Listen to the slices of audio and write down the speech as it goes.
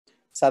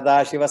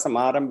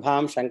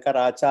Sadashiva-samarambham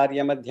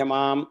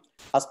Shankaracharya-madhyamam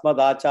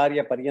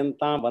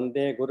Asmadacharya-paryantam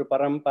Vande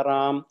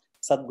Guru-paramparam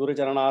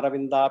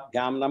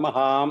Sadguru-charanaravindaabhyam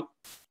Namaham.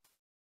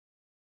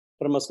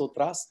 Brahma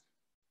Sutras,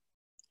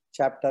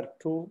 Chapter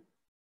 2,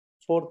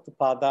 4th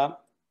Pada,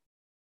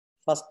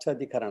 1st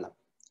Adhikaranam.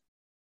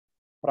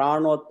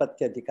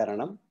 Pranotpatti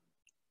Adhikaranam.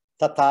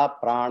 Tatha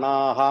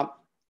pranaha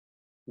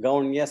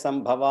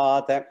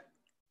Gaunya-sambhavat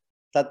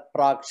Tat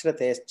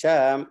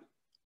prakshritescha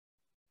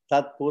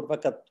Tat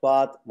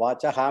purvakatvat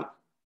vachaha.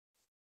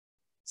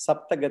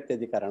 Saptagati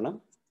Adhikaranam.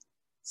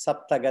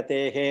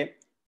 Saptagatehe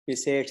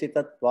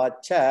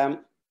Visheshitatvacha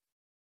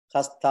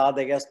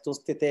Hastadayastu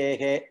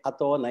stitehe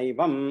ato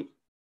naivam.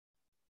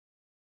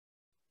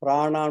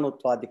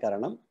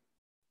 Prananuttvadhikaranam.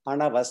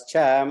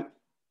 Anavascha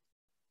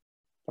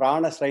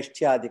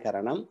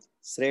Pranashreshtyadhikaranam.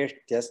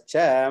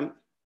 Shreshtyascha.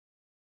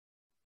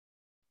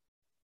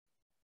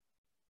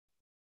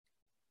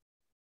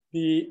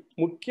 The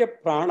Mukhya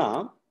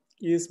Prana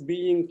is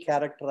being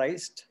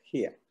characterized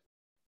here.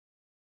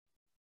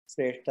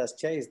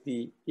 Shreshtascha is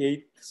the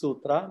 8th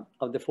sutra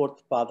of the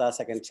 4th Pada,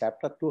 2nd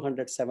chapter,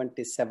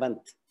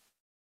 277th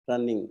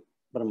running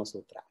Brahma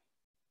Sutra.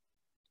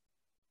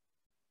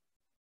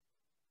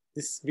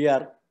 This we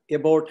are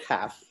about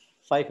half,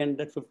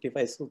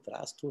 555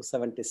 sutras,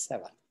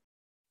 277.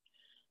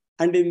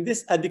 And in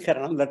this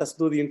Adhikaranam, let us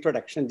do the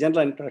introduction,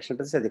 general introduction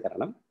to this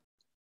Adhikaranam.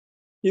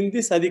 In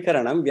this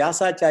Adhikaranam,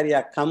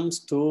 Vyasacharya comes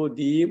to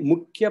the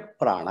Mukhya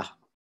Prana.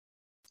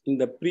 In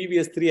the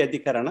previous 3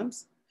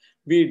 Adhikaranams,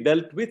 we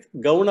dealt with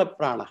Gauna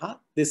Prana,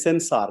 the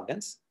sense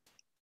organs.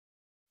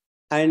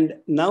 And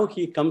now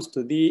he comes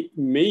to the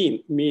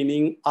main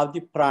meaning of the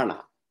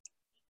prana.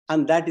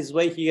 And that is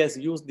why he has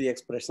used the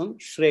expression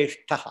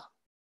Shreshtaha.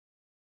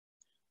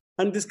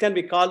 And this can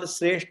be called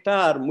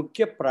Shreshta or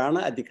Mukhya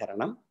Prana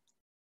Adhikaranam.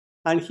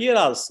 And here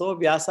also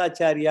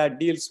Vyasacharya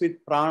deals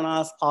with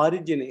prana's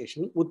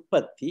origination,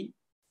 Utpatti,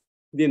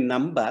 the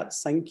number,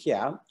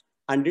 Sankhya,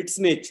 and its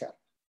nature,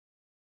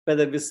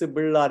 whether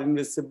visible or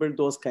invisible,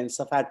 those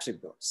kinds of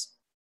attributes.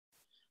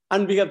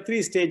 And we have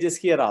 3 stages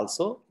here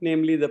also,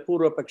 namely the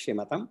Purvapakshi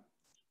Matam,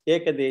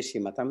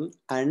 Ekadeshi Matam,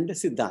 and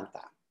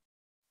Siddhanta.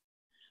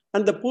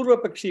 And the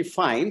Purvapakshi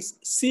finds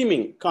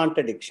seeming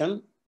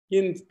contradiction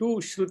in 2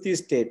 Shruti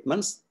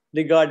statements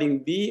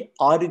regarding the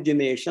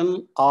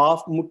origination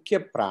of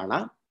Mukhya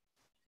Prana,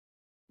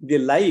 the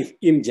life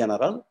in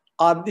general,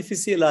 or the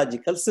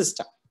physiological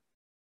system.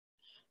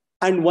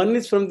 And one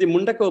is from the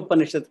Mundaka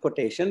Upanishad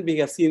quotation, we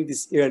have seen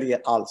this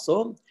earlier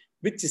also,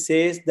 which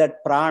says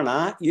that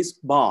prana is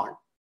born.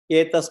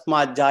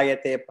 Etasmad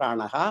jayate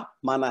pranaha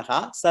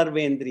manaha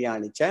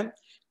sarvendriyani cha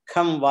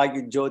kham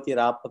vayu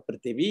jyotirapa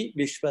prithivi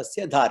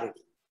vishwasya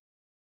dharini.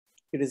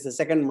 It is the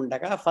 2nd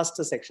Mundaka,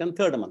 1st section,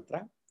 3rd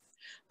mantra.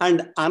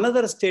 And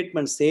another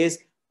statement says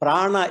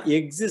prana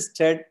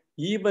existed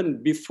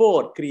even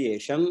before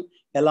creation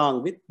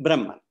along with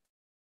Brahman.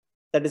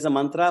 That is a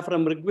mantra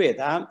from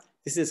Rigveda.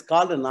 This is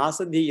called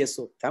Nasadhiya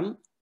Suktam.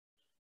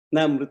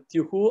 Na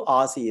mrityuhu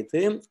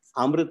asit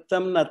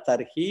amritam na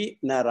tarhi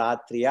na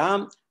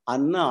ratriyam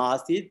anna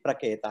asit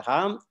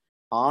praketaha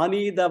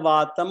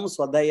anidavatam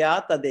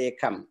swadaya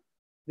tadekam.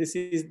 This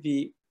is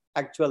the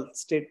actual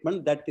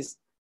statement that is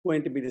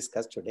going to be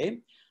discussed today.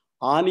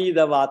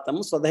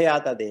 Anidavatam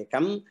swadaya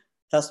tadekam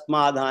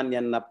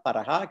tasmadhanyanna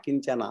paraha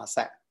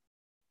kinchanasa.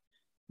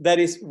 There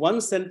is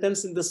one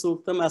sentence in the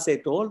Suktam, as I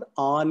told,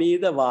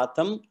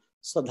 Anidavatam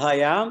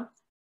swadaya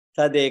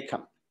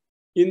tadekam.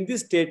 In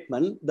this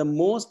statement, the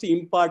most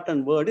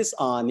important word is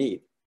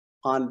Anid.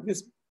 Anid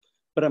means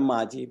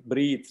Brahmaji,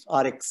 breathed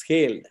or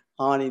exhaled.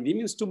 Anidi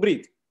means to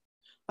breathe.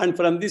 And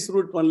from this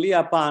root only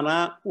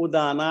Apana,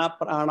 Udana,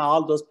 Prana,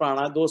 all those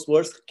prana, those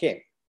words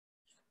came.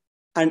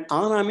 And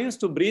Ana means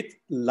to breathe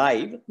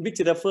live, which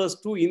refers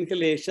to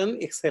inhalation,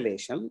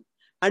 exhalation.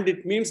 And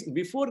it means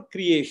before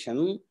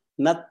creation,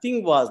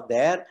 nothing was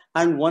there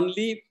and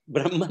only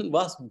Brahman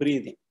was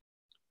breathing.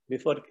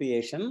 Before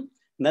creation,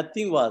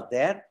 nothing was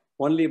there,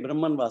 only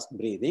Brahman was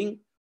breathing.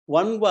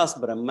 One was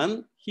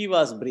Brahman, he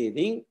was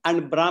breathing,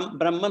 and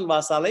Brahman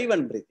was alive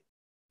and breathing.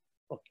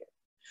 Okay.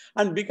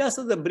 And because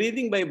of the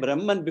breathing by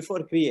Brahman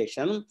before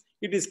creation,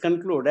 it is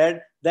concluded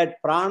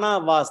that prana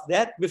was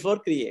there before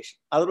creation.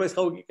 Otherwise,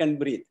 how he can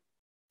breathe?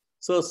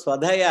 So,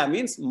 Swadhaya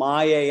means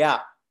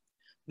Mayaya.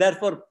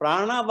 Therefore,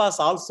 prana was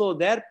also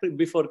there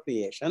before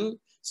creation.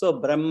 So,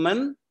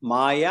 Brahman,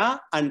 Maya,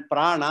 and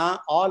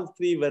prana, all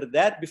 3 were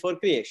there before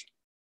creation.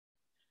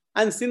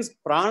 And since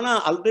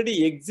prana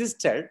already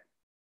existed,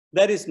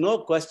 there is no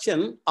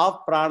question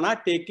of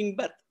prana taking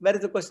birth. Where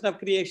is the question of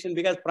creation?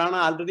 Because prana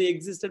already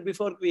existed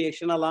before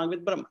creation along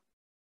with Brahman.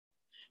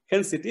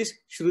 Hence it is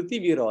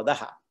Shruti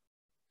Virodaha.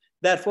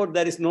 Therefore,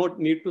 there is no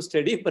need to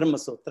study Brahma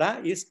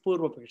Sutra, is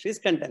Purvapakshi's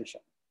contention.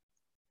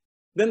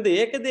 Then the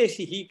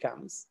Ekadeshi, he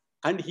comes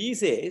and he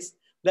says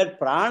that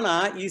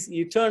prana is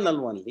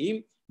eternal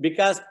only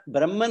because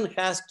Brahman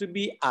has to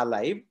be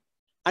alive.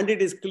 And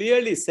it is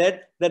clearly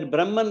said that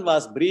Brahman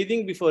was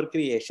breathing before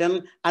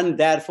creation and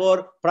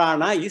therefore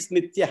prana is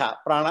nityaha.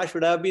 Prana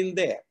should have been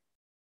there.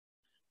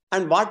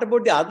 And what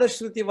about the other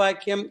Shruti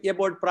Vakyam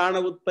about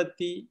Prana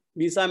Utpatti?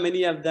 We saw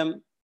many of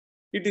them.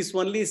 It is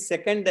only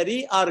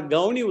secondary or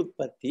Gauni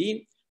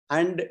Utpatti,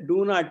 and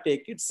do not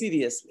take it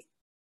seriously.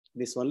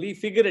 This only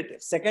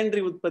figurative,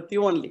 secondary Utpatti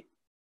only.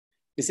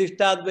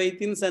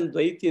 Visishtadvaitins and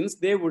Dvaitins,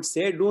 they would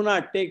say, do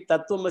not take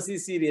Tattvamasi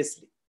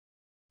seriously.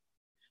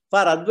 For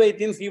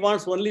Advaitins, he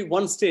wants only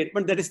one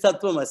statement, that is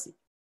Tattvamasi.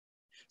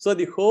 So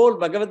the whole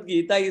Bhagavad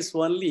Gita is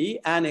only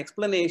an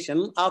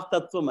explanation of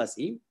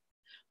Tattvamasi.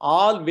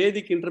 All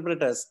Vedic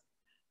interpreters,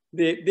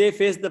 they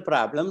face the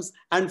problems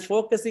and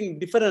focusing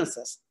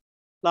differences.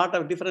 Lot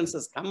of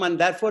differences come, and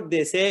therefore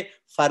they say,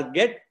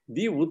 forget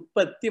the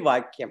Utpatti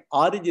Vakyam,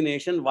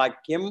 origination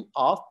Vakyam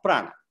of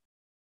Prana.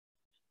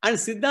 And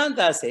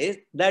Siddhanta says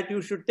that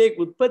you should take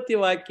Utpatti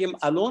Vakyam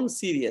alone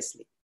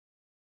seriously.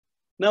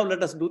 Now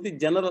let us do the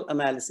general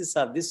analysis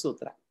of this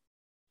sutra.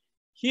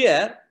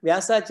 Here,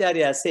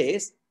 Vyasacharya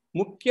says,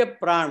 Mukhya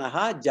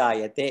Pranaha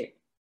Jayate.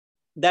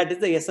 That is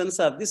the essence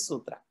of this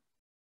sutra.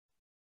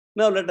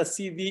 Now let us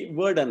see the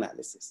word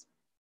analysis.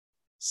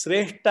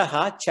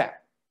 Sreshtaha Cha.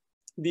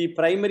 The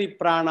primary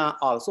prana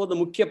also, the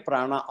Mukhya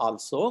Prana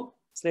also,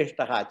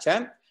 Sreshtaha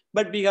Cha.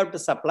 But we have to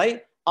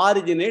supply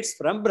originates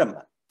from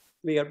Brahman.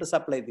 We have to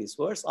supply these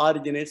words,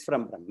 originates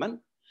from Brahman.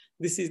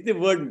 This is the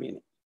word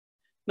meaning.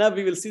 Now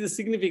we will see the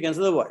significance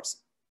of the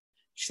words.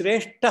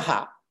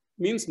 Shreshtaha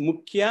means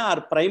Mukhya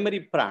or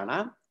primary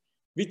prana,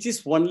 which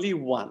is only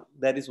one.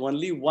 There is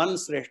only one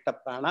Sreshta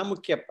prana,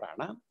 Mukhya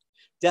prana.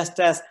 Just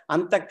as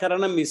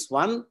Antakaranam is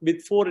one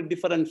with 4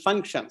 different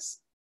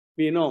functions.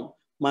 We know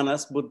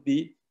Manas,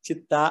 Buddhi,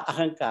 Chitta,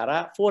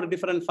 Ahankara, 4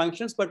 different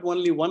functions, but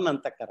only one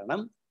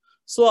Antakaranam.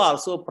 So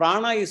also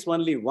prana is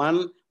only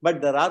one,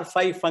 but there are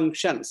 5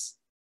 functions.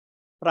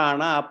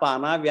 Prana,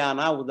 Apana,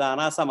 Vyana,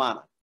 Udana,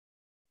 Samana.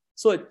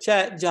 So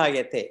Cha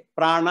Jayate,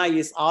 prana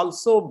is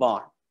also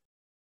born,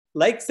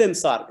 like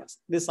sense organs.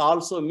 This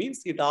also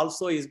means it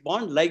also is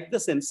born like the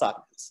sense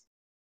organs.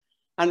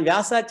 And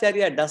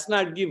Vyasacharya does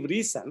not give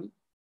reason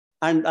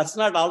and does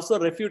not also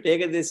refute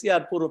Ekadesi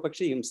or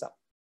Purvapakshi himself.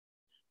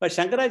 But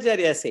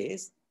Shankaracharya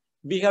says,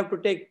 we have to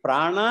take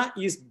prana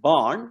is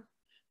born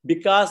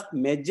because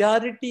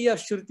majority of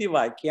Shruti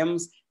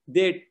Vakyams,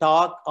 they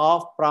talk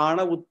of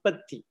prana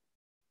utpatti.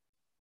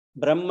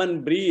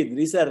 Brahman breathe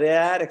is a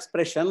rare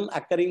expression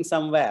occurring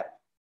somewhere.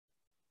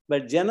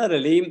 But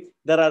generally,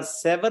 there are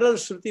several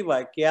Shruti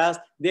Vakyas,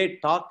 they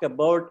talk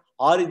about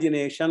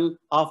origination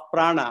of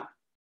prana.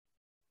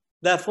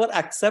 Therefore,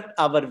 accept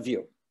our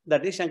view.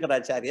 That is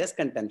Shankaracharya's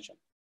contention.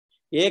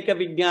 Eka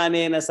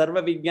Vijnanena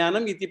Sarva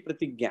Vijnanam iti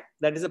pratigya.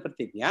 That is a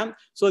pratigya.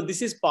 So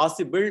this is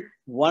possible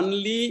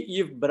only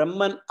if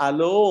Brahman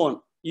alone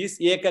is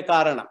Eka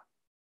Karanam.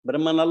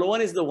 Brahman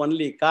alone is the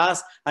only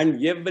cause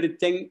and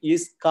everything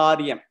is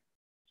Karyam.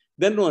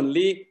 Then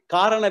only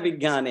Karana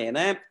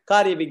Vijnanena,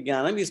 Karya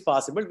Vijnanam is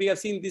possible. We have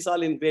seen this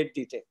all in great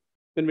detail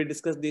when we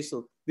discuss these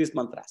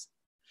mantras.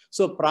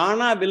 So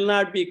prana will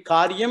not be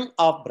Karyam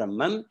of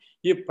Brahman.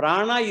 If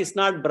prana is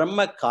not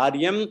Brahma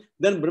Karyam,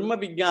 then Brahma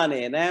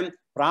Vijnanena,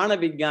 Prana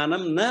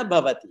Vijnanam na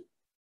bhavati.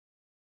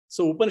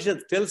 So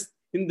Upanishad tells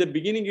in the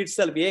beginning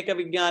itself, Eka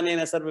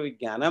Vijnanena Sarva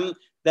Vijnanam,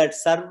 that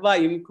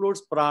Sarva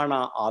includes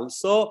prana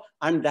also,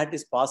 and that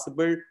is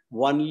possible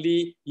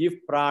only if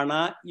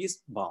prana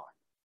is born.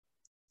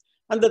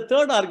 And the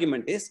third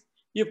argument is,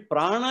 if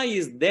prana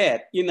is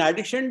there in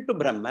addition to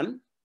Brahman,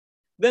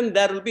 then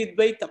there will be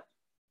Dvaitam.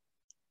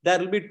 There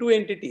will be 2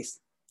 entities,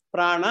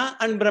 prana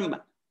and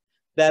Brahman.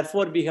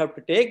 Therefore, we have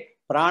to take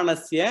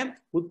pranasya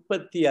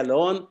utpatti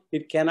alone.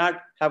 It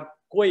cannot have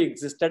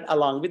coexisted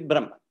along with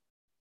Brahman.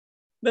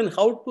 Then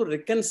how to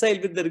reconcile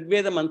with the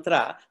Rigveda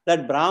mantra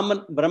that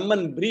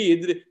Brahman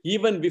breathed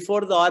even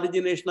before the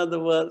origination of the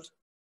world?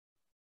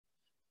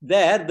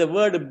 There, the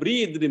word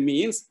breathed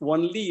means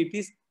only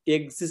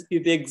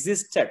it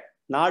existed.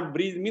 Not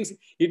breathe means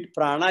it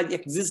prana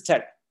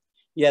existed.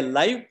 A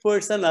live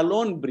person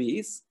alone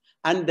breathes,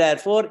 and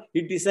therefore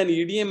it is an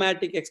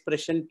idiomatic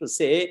expression to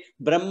say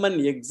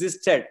Brahman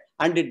existed,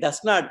 and it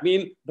does not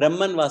mean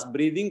Brahman was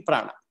breathing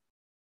prana.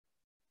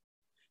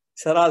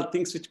 These are all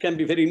things which can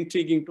be very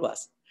intriguing to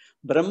us.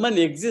 Brahman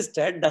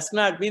existed does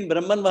not mean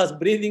Brahman was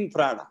breathing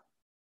prana.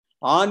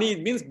 Ani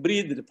means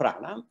breathed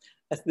prana.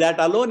 That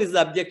alone is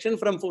the objection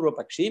from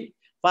Purvapakshi.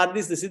 For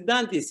this, the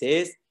Siddhanti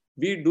says,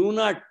 we do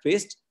not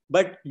twist,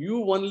 but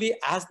you only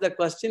ask the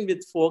question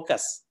with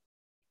focus.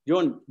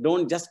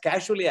 Don't just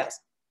casually ask.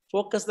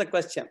 Focus the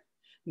question.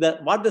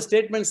 What the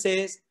statement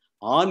says,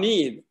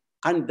 Anid,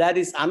 and there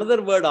is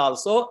another word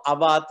also,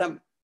 Avatam.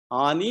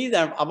 Anid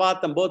and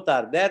Avatam both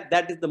are there.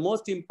 That is the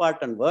most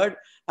important word.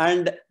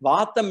 And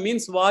Vatam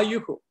means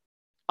Vayuhu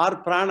or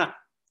Prana.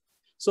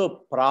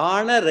 So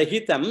Prana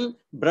Rahitam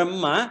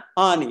Brahma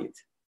Anid.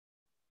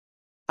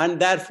 And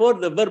therefore,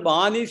 the verb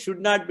ani should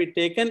not be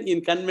taken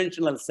in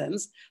conventional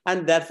sense.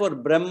 And therefore,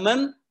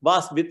 Brahman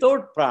was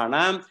without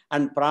prana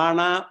and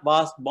prana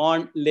was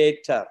born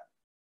later.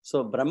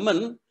 So,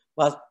 Brahman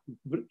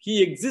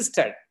he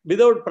existed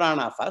without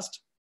prana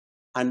first,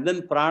 and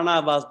then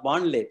prana was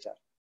born later.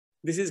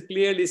 This is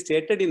clearly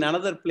stated in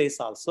another place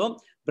also.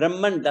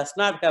 Brahman does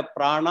not have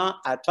prana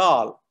at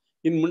all.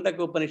 In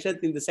Mundaka Upanishad,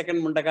 in the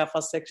second Mundaka,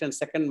 first section,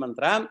 second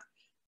mantra,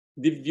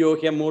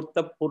 Divyohya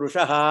Murta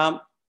Purushaha,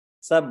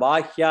 Sa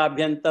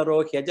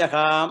Bhahyabhyantaro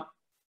Hyajaha,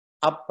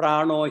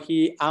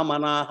 Apranohi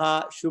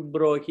Amanaha,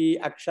 Shubrohi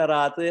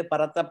Aksharat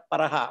Parata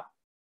Paraha.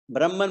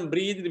 Brahman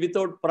breathed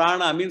without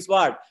prana means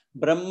what?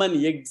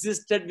 Brahman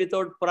existed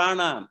without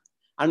prana.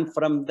 And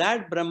from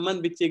that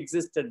Brahman which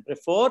existed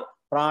before,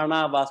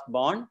 prana was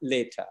born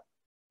later.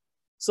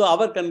 So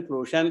our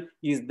conclusion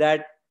is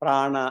that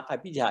prana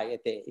apijayate.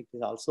 It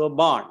is also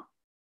born.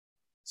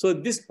 So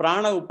this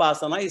prana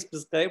upasana is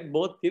prescribed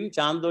both in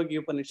Chandogya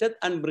Upanishad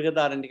and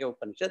Brihadaranyaka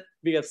Upanishad.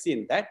 We have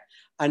seen that.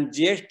 And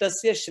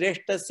Jyeshtasya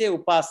Shreshtasya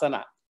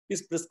upasana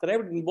is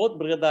prescribed in both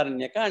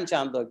Brihadaranyaka and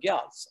Chandogya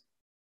also.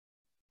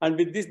 And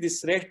with this,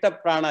 this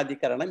Shreshta Prana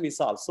Adhikaranam is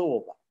also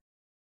over.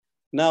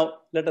 Now,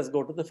 let us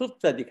go to the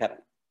fifth Adhikaranam.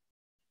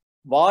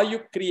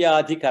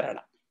 Vayukriya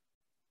Adhikarana.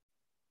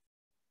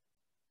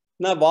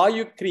 Now,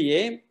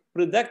 Vayukriye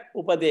Pridak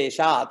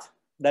Upadeshat.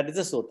 That is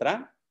the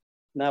sutra.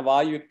 Now,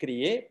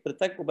 Vayukriye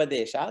Pritak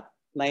Upadeshat.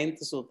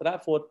 9th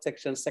sutra, 4th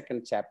section,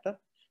 2nd chapter.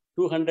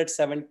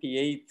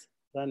 278th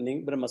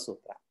running Brahma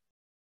Sutra.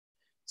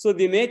 So,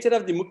 the nature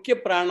of the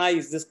Mukhya Prana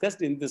is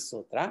discussed in this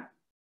sutra.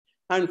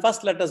 And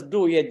first, let us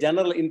do a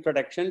general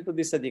introduction to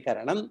this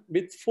Adhikaranam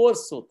with 4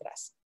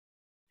 sutras.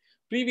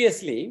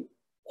 Previously,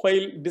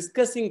 while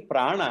discussing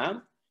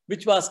prana,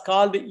 which was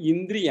called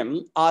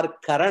Indriyam or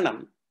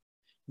Karanam,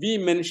 we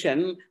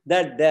mentioned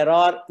that there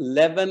are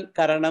 11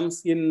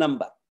 Karanams in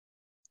number.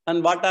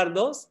 And what are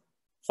those?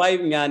 5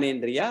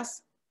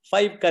 Jnanendriyas,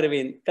 5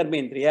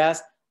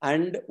 Karmendriyas,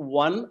 and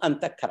 1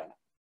 Antakarana.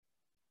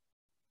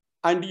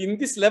 And in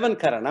these 11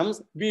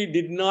 Karanams, we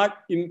did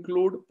not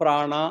include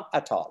prana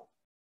at all.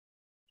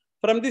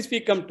 From this, we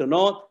come to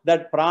know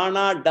that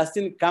prana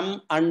doesn't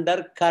come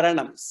under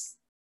Karanams.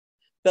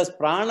 Thus,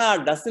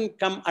 prana doesn't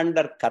come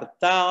under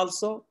Karta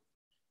also,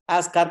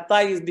 as Karta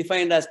is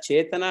defined as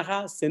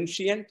Chetanaha,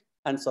 sentient,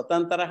 and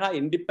Swatantaraha,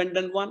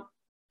 independent one.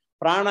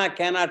 Prana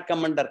cannot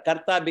come under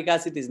Karta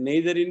because it is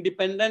neither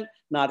independent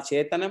nor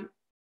Chetanam.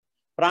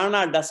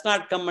 Prana does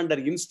not come under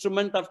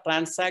instrument of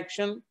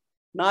transaction,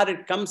 nor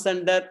it comes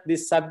under the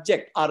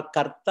subject or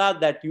Karta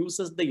that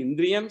uses the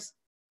Indriyams.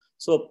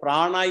 So,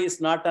 prana is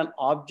not an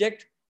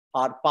object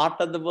or part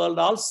of the world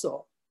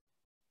also.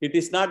 It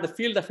is not the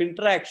field of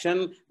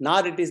interaction,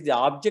 nor it is the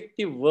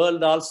objective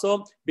world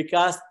also,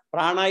 because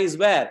prana is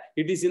where?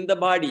 It is in the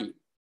body.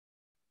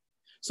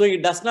 So,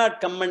 it does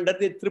not come under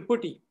the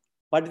Triputi.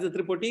 What is the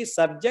Triputi?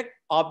 Subject,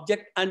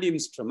 object, and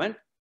instrument.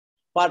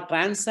 For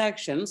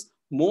transactions,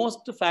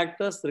 most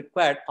factors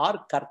required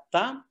are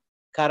Karta,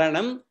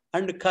 Karanam,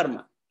 and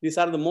Karma. These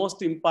are the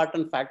most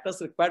important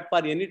factors required for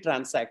any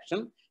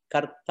transaction.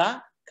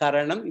 Karta,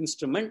 Karanam,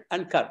 instrument,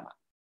 and Karma.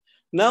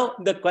 Now,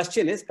 the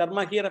question is,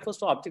 Karma here refers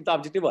to object, the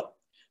objective world.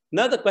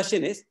 Now, the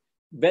question is,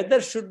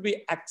 whether should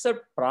we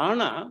accept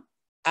prana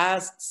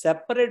as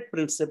separate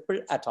principle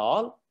at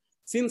all,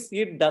 since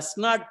it does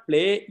not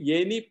play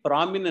any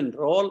prominent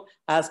role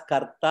as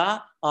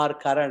Karta or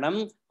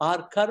Karanam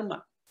or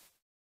Karma?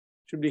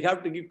 Should we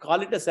have to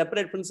call it a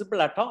separate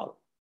principle at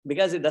all?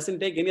 Because it doesn't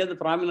take any other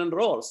prominent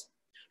roles.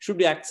 Should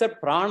we accept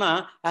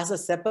prana as a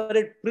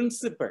separate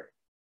principle?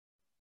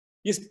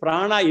 Is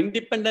prana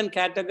independent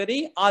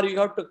category, or you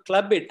have to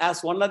club it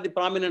as one of the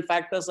prominent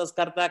factors as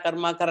Karta,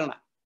 Karma, Karana?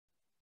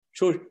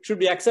 Should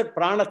we accept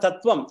prana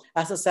tattvam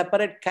as a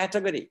separate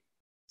category?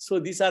 So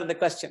these are the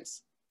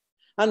questions.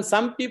 And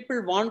some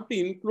people want to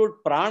include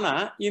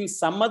prana in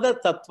some other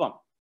tattvam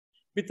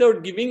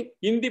without giving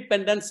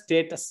independent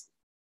status.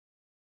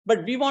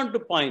 But we want to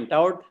point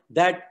out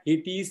that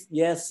it is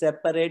a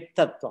separate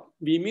tattvam.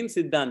 We mean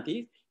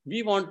Siddhanti.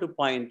 We want to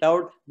point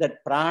out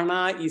that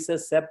prana is a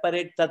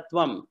separate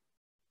tattvam.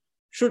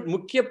 Should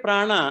Mukhya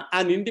Prana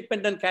an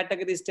independent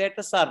category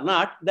status or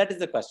not? That is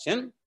the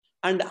question.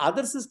 And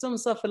other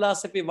systems of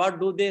philosophy, what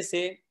do they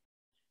say?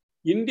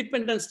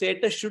 Independent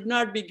status should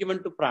not be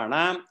given to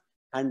prana.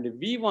 And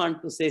we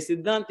want to say,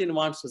 Siddhantin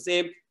wants to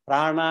say,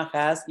 prana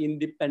has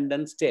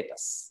independent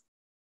status.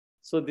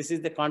 So this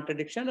is the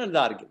contradiction and the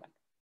argument.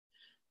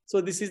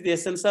 So this is the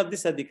essence of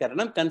this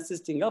Adhikaranam,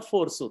 consisting of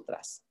 4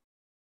 sutras.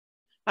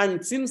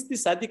 And since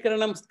this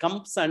Adhikaranam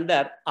comes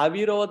under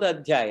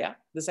Avirodha Adhyaya,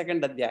 the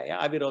second Adhyaya,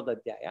 Avirodha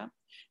Adhyaya,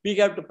 we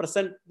have to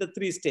present the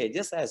 3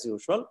 stages as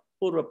usual,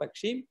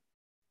 Purvapakshi,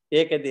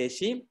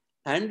 Ekadeshi,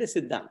 and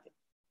Siddhanti.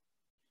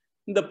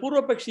 In the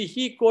Purvapakshi,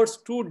 he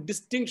quotes 2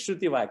 distinct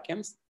Shruti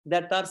Vakyams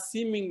that are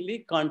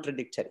seemingly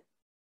contradictory.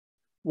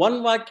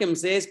 One Vakyam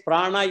says,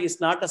 prana is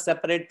not a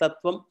separate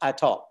tattvam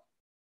at all.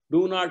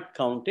 Do not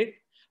count it.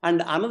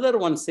 And another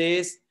one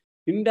says,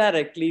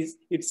 indirectly,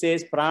 it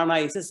says prana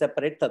is a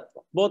separate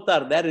tattva. Both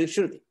are there in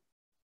Shruti.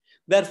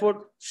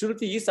 Therefore,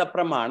 Shruti is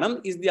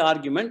apramanam is the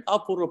argument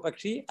of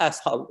Purvapakshi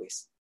as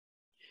always.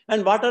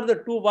 And what are the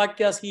 2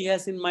 Vakyas he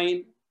has in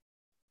mind?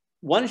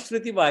 One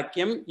Shruti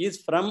Vakyam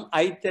is from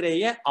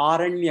Aitareya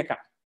Aranyaka.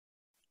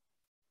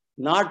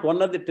 Not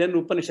one of the 10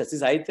 Upanishads.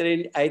 It's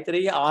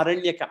Aitareya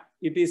Aranyaka.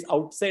 It is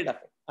outside of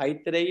it.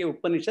 Aitareya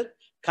Upanishad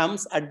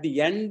comes at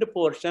the end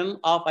portion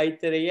of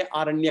Aitareya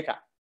Aranyaka.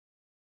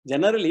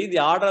 Generally, the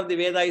order of the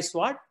Veda is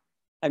what?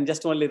 I'm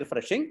just only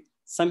refreshing.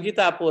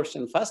 Samhita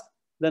portion first,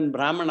 then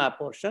Brahmana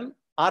portion,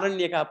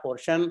 Aranyaka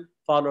portion,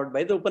 followed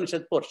by the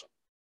Upanishad portion.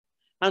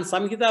 And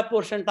Samhita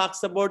portion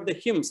talks about the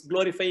hymns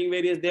glorifying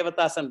various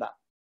devatas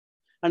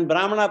and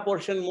Brahmana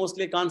portion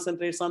mostly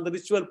concentrates on the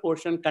ritual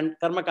portion,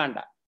 Karma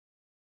Kanda.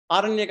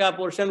 Aranyaka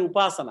portion,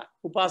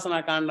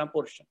 Upasana Kanda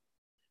portion.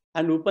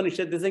 And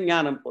Upanishad is a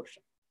Jnanam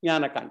portion,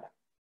 Jnana Kanda.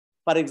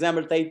 For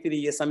example,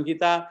 Taittiriya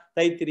Samhita,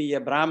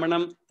 Taittiriya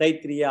Brahmanam,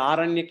 Taittiriya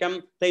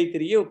Aranyakam,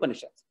 Taittiriya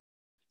Upanishad.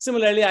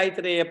 Similarly,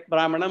 Aitareya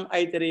Brahmanam,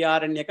 Aitareya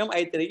Aranyakam,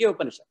 Aitareya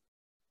Upanishad.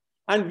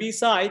 And we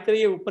saw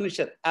Aitareya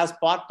Upanishad as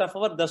part of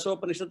our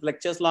Dasopanishad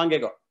lectures long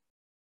ago.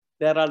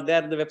 They are all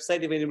there on the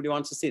website if anybody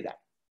wants to see that.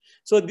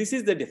 So this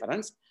is the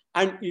difference.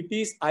 And it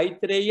is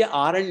Aitareya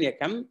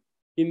Aranyakam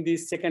in the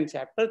second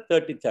chapter,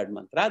 33rd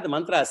mantra. The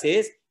mantra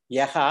says,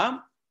 Yaha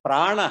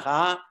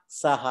Pranaha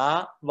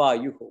Saha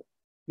Vayuhu.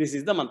 This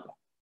is the mantra.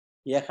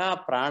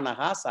 Yaha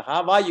Pranaha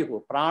Saha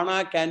Vayuhu.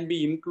 Prana can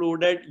be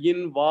included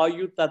in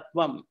Vayu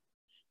Tattvam,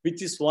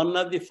 which is one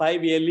of the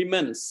 5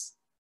 elements.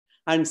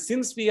 And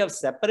since we have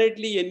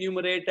separately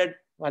enumerated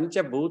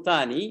Pancha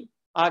Bhutani,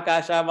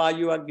 Akasha,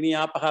 Vayu, Agni,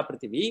 Apaha,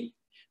 Prithivi,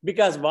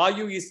 because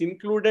Vayu is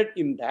included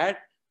in that,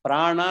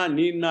 Prana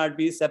need not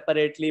be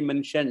separately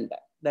mentioned.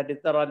 That is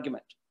their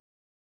argument.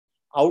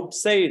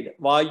 Outside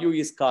Vayu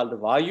is called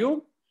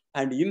Vayu,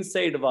 and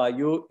inside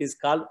Vayu is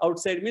called,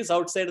 outside means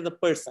outside of the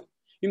person.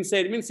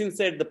 Inside means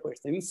inside the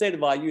person. Inside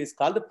Vayu is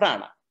called the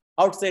Prana.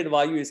 Outside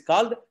Vayu is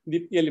called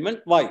the element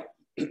Vayu.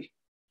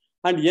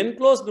 And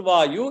enclosed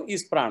Vayu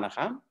is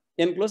Pranaha,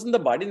 enclosed in the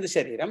body, in the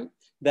Shariram.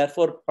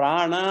 Therefore,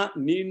 Prana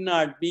need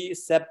not be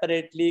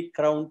separately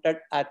counted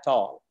at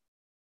all.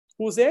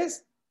 Who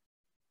says?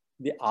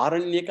 The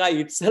Aranyaka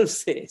itself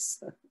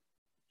says.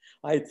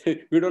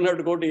 We don't have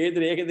to go to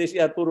either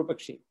Ekadeshi or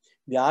Purupakshi.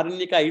 The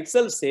Aranyaka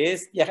itself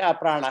says, Yaha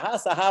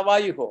Pranaha Saha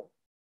Vayuho.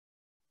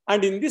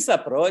 And in this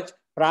approach,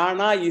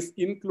 Prana is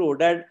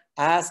included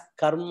as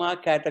karma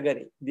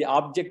category, the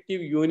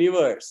objective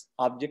universe.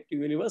 Objective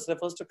universe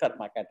refers to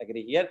karma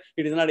category here.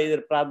 It is not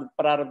either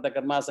prarabdha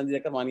karma,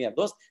 sanjita karma, any of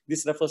those.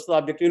 This refers to the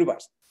objective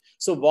universe.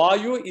 So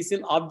Vayu is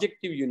an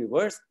objective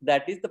universe,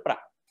 that is the Prana.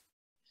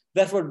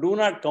 Therefore, do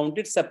not count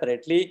it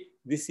separately.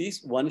 This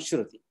is one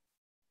Shruti.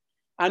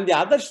 And the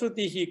other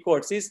Shruti he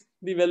quotes is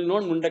the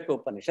well-known Mundaka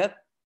Upanishad.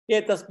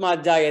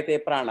 Etasmat jayate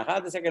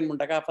pranaha, the second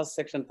Mundaka, first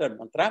section, third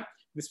mantra.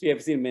 This we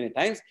have seen many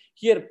times.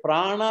 Here,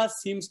 prana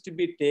seems to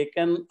be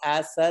taken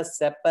as a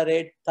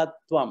separate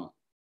tattvam,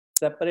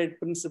 separate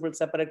principle,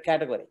 separate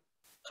category.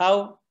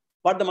 How?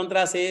 What the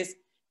mantra says?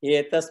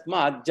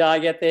 Etasmat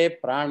jayate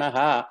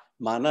pranaha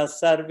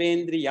manas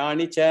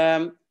sarvendriyani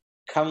cha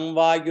kham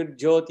vayur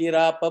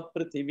jyotirapa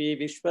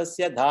prithivi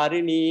vishwasya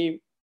dharini.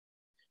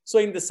 So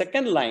in the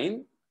second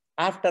line,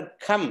 after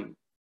kham,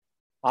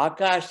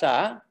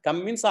 akasha,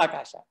 kham means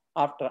akasha.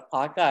 After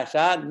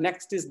akasha,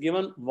 next is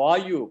given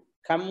vayu.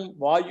 Kham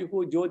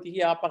vayuhu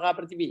jyotihi apaha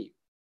prithivi.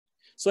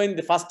 So in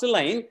the first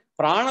line,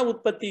 prana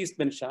utpatti is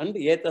mentioned.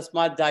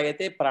 Etasmat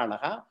jayate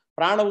pranaha.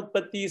 Prana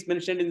utpatti is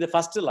mentioned in the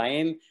first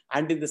line,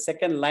 and in the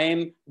second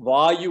line,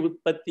 vayu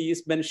utpatti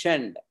is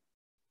mentioned.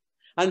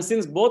 And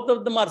since both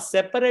of them are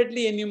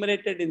separately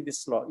enumerated in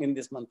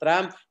this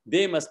mantra,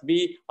 they must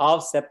be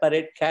of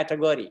separate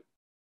category.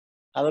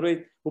 Otherwise,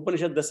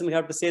 Upanishad doesn't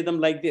have to say them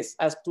like this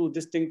as two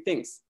distinct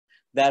things.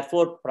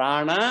 Therefore,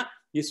 prana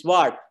is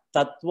what?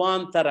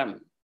 Tattvantaram.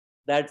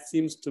 That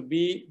seems to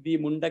be the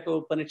Mundaka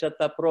Upanishad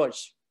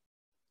approach.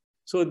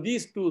 So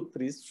these two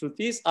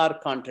Shrutis are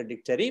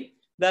contradictory.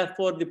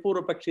 Therefore, the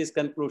Purvapakshi's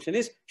conclusion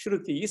is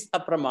Shruti is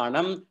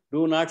apramanam.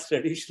 Do not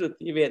study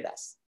Shruti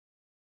Vedas.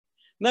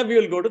 Now we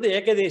will go to the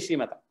Ekadeshi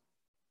Mata,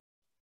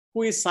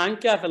 who is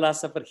Sankhya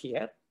philosopher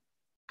here.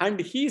 And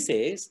he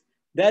says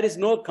there is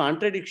no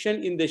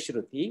contradiction in the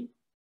Shruti,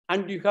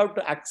 and you have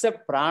to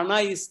accept prana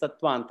is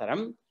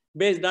Tattvantaram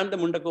based on the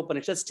Mundaka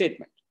Upanishad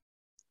statement.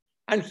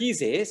 And he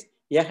says,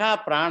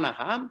 Yaha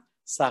pranaha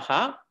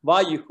saha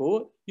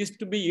vayuhu is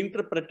to be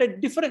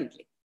interpreted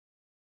differently.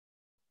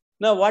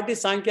 Now, what is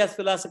Sankhya's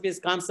philosophy's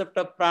concept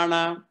of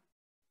prana?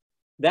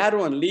 There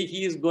only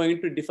he is going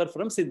to differ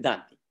from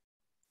Siddhanti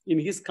in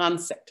his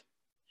concept.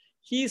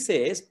 He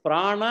says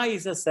prana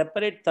is a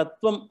separate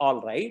tattvam,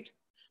 all right,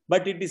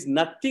 but it is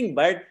nothing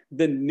but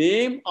the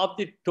name of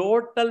the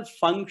total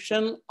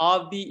function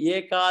of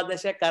the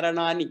Ekadasha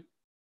Karanani.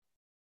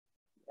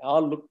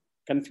 All look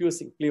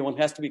confusing. Please, one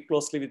has to be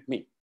closely with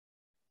me.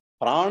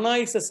 Prana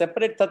is a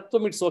separate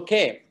tattvam, it's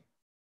okay.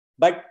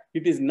 But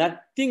it is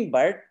nothing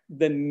but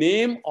the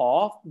name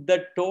of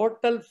the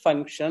total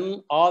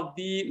function of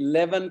the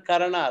 11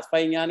 karanas,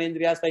 5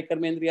 jnanendriyas, 5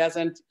 karmendriyas,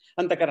 and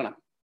antakarana.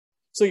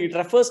 So it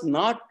refers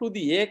not to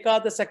the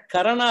Ekadasha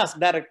karanas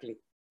directly,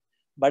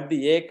 but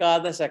the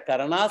Ekadasha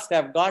karanas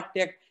have got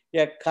a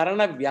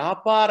karana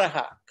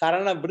vyaparaha,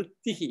 karana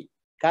vrittihi,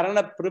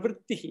 karana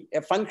pravrittihi,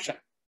 a function.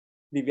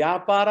 The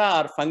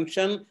vyapara or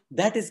function,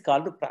 that is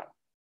called prana.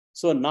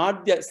 So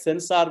not the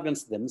sense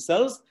organs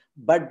themselves,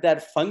 but their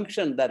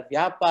function, their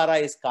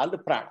vyapara is called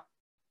prana.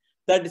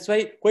 That is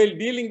why while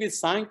dealing with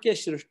Sankhya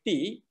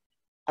Shrishti,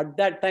 at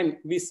that time,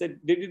 we said,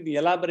 did it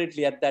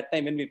elaborately at that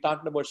time when we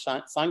talked about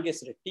Sankhya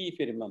Shrishti, if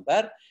you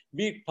remember,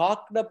 we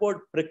talked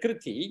about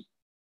Prakriti,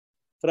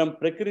 from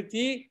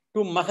Prakriti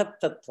to Mahat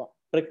Tattva.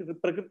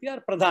 Prakriti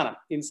or Pradhanam.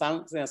 In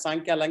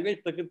Sankhya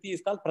language, Prakriti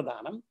is called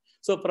Pradhanam.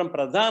 So from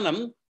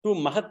Pradhanam to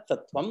Mahat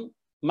Tattvam,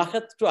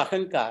 Mahat to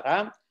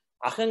Ahankara.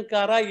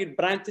 Ahankara, it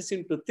branches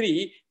into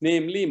three,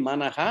 namely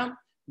Manaha,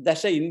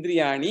 Dasha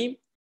Indriyani.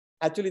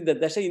 Actually, the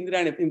Dasha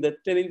Indriyani, in the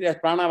 10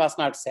 Indriyas, Prana was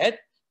not said,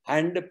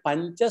 and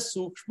Pancha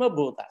Sukshma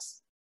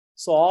Bhutas.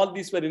 So all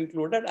these were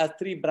included as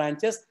three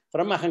branches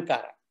from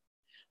Ahankara.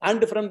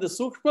 And from the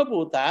Sukshma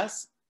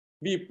Bhutas,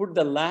 we put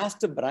the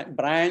last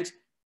branch,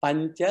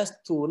 Pancha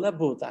Sthula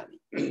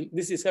Bhutani.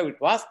 This is how it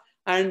was.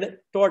 And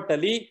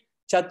totally,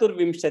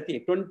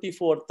 Chaturvimshati,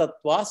 24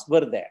 tattvas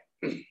were there.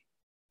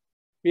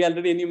 We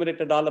already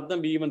enumerated all of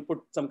them. We even put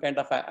some kind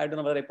of, I don't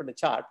know whether I put a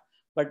chart,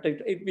 but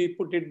we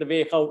put it the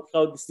way how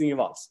this thing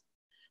evolves.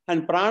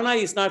 And prana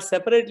is not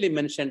separately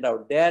mentioned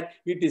out there.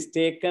 It is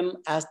taken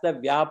as the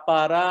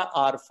vyapara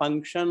or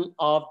function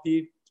of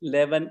the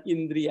 11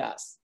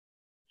 indriyas.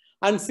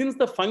 And since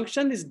the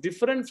function is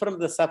different from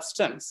the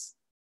substance,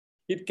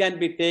 it can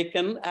be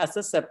taken as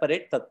a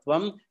separate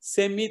tattvam.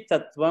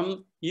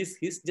 Semi-tattvam is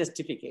his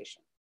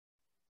justification.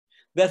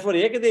 Therefore,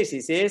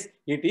 Ekadeshi says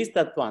it is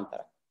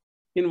tattvantara.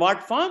 In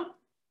what form?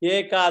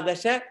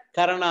 Ekadasha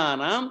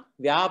karananam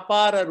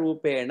vyapara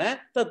rupena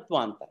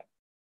tattvantara.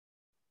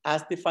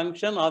 As the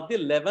function of the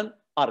 11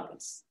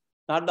 organs,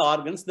 not the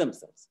organs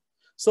themselves.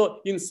 So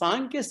in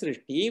Sankhya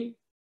Srishti,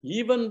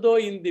 even though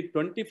in the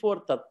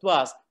 24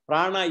 tattvas,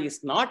 prana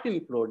is not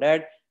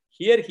included,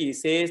 here he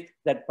says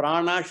that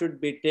prana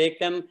should be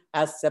taken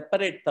as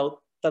separate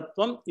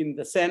tattvam in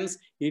the sense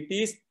it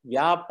is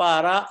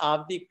vyapara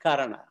of the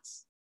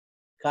karanas.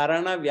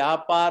 Karana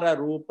vyapara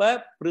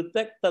rupa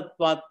pritak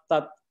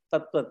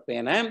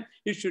tattvatvena,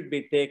 it should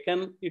be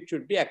taken, it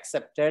should be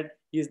accepted,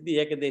 is the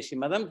Ekadeshi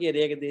Madam. Here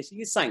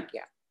Ekadeshi is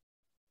Sankhya.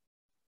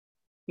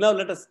 Now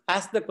let us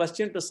ask the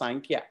question to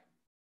Sankhya.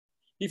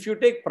 If you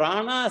take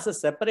prana as a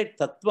separate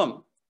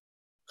tattvam,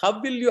 how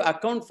will you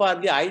account for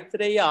the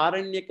Aitreya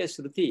Aranyaka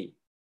Shruti,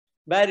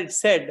 where it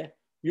said,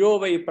 Yo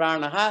vai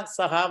pranaha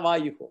saha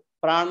vayuho.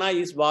 Prana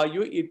is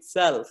vayu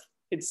itself,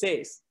 it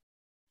says.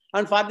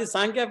 And for the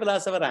Sankhya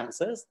philosopher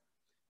answers,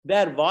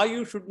 their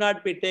vayu should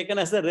not be taken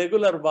as a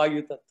regular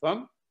vayu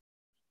tattvam,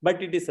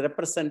 but it is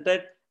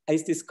represented,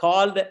 it is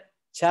called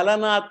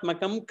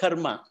chalanatmakam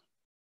karma.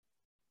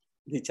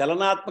 The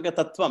chalanatmaka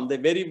tattvam, the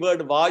very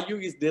word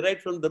vayu is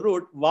derived from the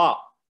root va,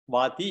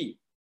 vati.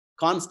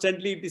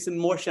 Constantly it is in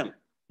motion.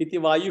 Iti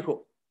vayuhu.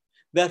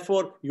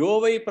 Therefore,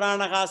 yovai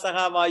pranaha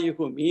saha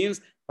vayuhu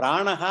means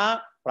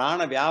pranaha,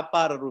 prana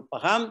vyapara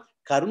rupaha,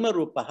 karma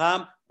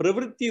rupaha,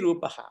 pravritti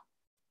rupaha.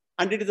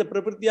 And it is a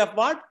pravritti of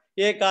what?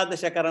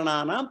 Ekadasha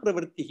karananam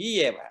pravrittihi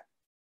eva.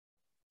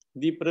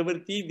 The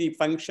pravritti, the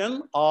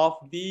function of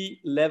the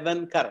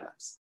 11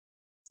 karanas.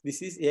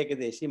 This is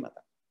Ekadeshi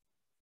Mata.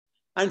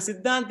 And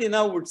Siddhanti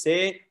now would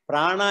say,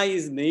 prana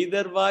is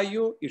neither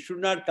vayu, it should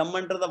not come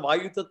under the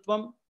vayu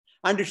tattvam.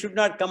 And it should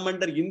not come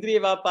under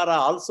Indriya Vapara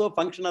also,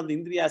 function of the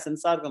Indriya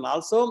sense organ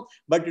also,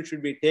 but it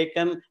should be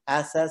taken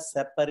as a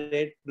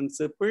separate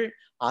principle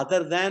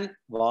other than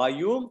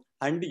Vayu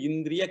and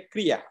Indriya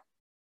Kriya.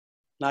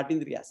 Not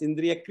Indriyas,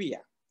 Indriya Kriya.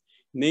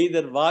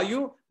 Neither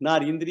Vayu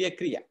nor Indriya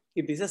Kriya.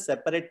 It is a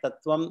separate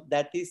tattvam.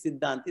 That is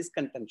Siddhanti's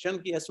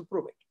contention. He has to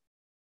prove it.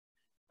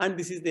 And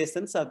this is the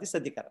essence of this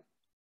Adhikaram.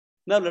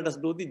 Now let us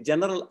do the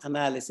general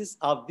analysis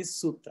of this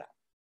sutra.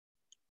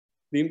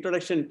 The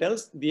introduction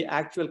tells the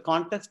actual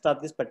context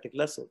of this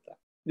particular sutra,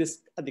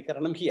 this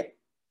Adhikaranam here.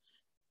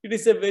 It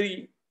is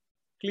very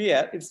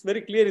clear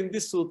in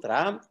this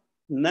sutra,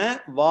 na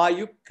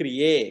vayu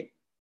kriye.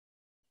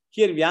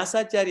 Here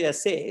Vyasacharya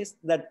says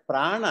that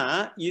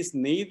prana is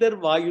neither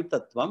vayu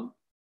tattvam,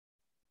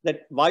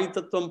 that vayu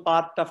tattvam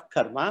part of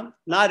karma,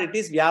 nor it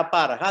is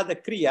vyaparaha, the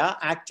kriya,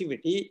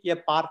 activity, a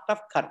part of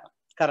karma,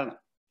 karana.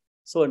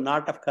 So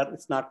not of karma,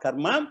 it's not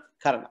karma,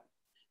 karana.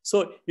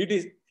 So it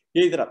is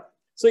either of.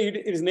 So it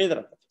is neither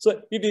of them.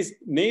 So it is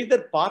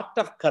neither part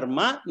of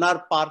karma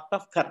nor part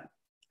of karma.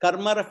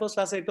 Karma refers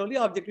to, as I told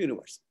you, objective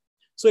universe.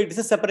 So it is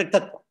a separate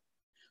tattva.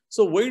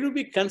 So why do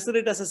we consider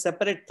it as a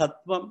separate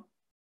tattvam?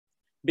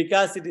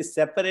 Because it is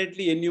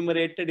separately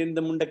enumerated in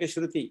the Mundaka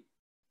Shruti.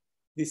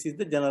 This is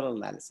the general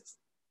analysis.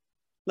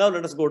 Now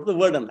let us go to the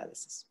word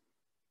analysis.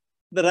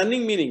 The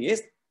running meaning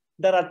is,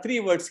 there are three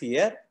words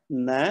here,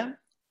 na,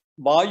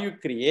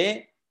 vayu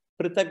kriye,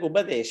 pritak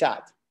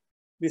upadeshat.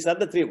 These are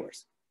the three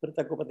words.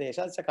 Pritak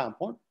upadeshat is a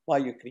compound,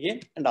 vayu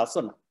kriye, and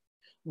also na.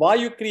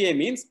 Vayu kriye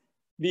means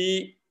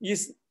the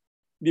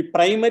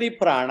primary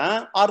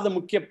prana or the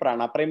mukhya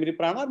prana, primary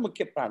prana or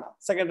mukhya prana.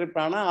 Secondary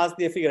prana as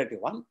the figurative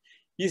one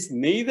is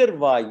neither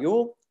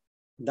vayu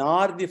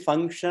nor the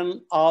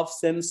function of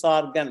sense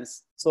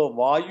organs. So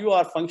vayu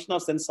or function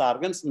of sense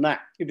organs, na,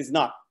 it is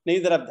not,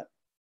 neither of them.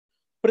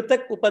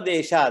 Pritak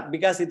upadeshat,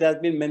 because it has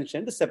been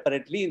mentioned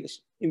separately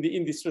in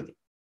the Shruti.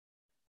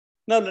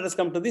 Now let us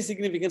come to the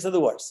significance of the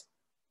words.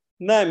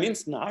 Na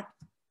means not.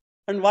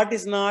 And what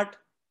is not?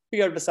 We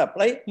have to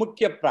supply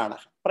Mukhya Prana.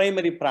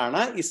 Primary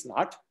Prana is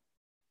not.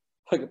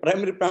 Okay,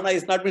 primary Prana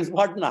is not means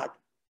what not?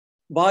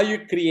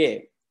 Vayu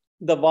Kriye,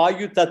 the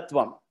Vayu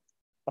Tattvam.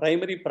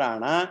 Primary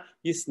Prana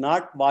is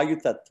not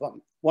Vayu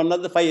Tattvam, one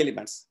of the 5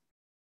 elements.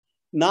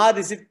 Nor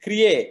is it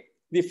Kriye,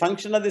 the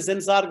function of the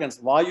sense organs.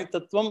 Vayu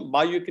Tattvam,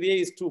 Vayu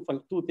Kriye is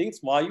two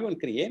things, Vayu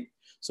and Kriye.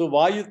 So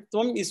Vayu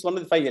Tattvam is one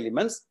of the 5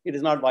 elements. It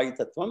is not Vayu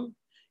Tattvam.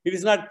 It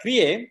is not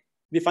Kriye,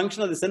 the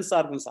function of the sense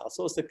organs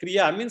also. So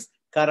Kriya means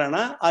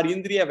Karana or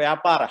Indriya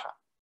Vyaparaha,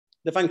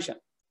 the function.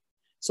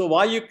 So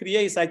Vayu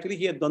Kriya is actually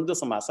here Dvandva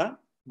Samasa,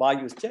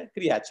 Vayuscha,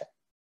 Kriyacha.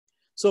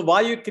 So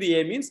Vayu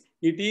Kriya means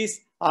it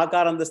is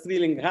Akaranda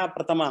Strilinga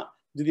Pratama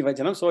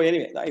Dvivachanam. So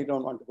anyway, I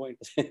don't want to go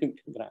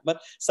into grammar.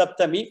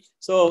 Saptami.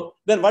 So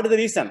then what is the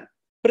reason?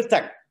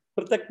 Prithak.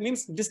 Prithak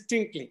means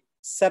distinctly,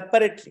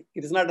 separately.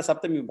 It is not a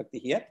Saptami Bhakti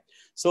here.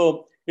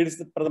 So it is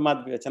the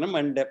Pratama Dvivachanam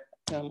and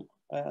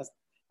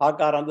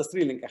Akaranda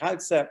Strilinga.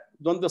 It's a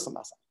Dvandva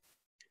Samasa.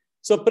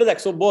 So Prithak,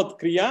 so both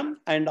Kriya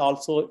and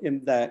also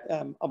in the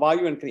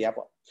Vayu and Kriya.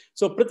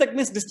 So Prithak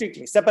means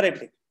distinctly,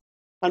 separately.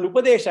 And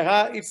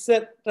Upadeshaha,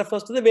 it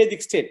refers to the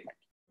Vedic statement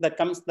that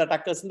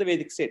occurs in the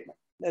Vedic statement,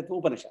 that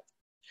Upanishad.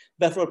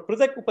 Therefore,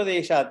 Prithak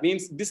Upadesha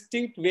means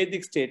distinct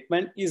Vedic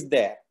statement is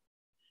there,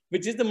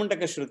 which is the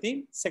Mundaka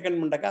Shruti, second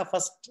Mundaka,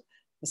 first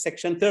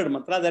section, third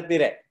mantra that we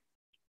read.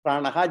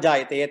 Pranaha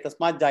jayate,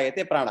 tasmat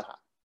jayate pranaha.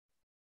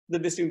 The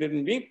distinct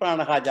statement being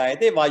Pranaha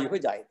jayate,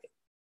 Vayuha jayate.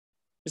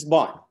 It's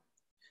born.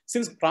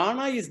 Since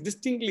prana is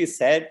distinctly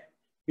said,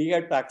 we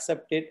have to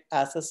accept it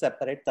as a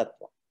separate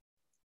tattva.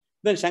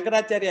 Then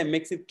Shankaracharya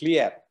makes it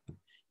clear.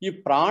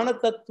 If prana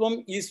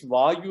tattvam is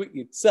Vayu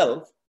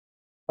itself,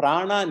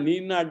 prana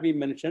need not be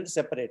mentioned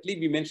separately.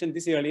 We mentioned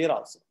this earlier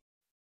also.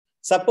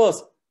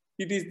 Suppose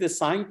it is the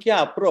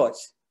Sankhya approach.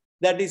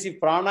 That is,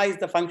 if prana is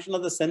the function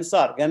of the sense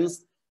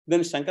organs, then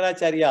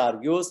Shankaracharya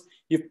argues,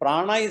 if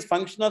prana is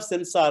function of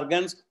sense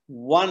organs,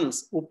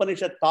 once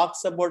Upanishad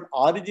talks about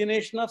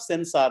origination of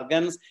sense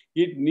organs,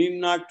 it need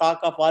not talk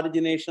of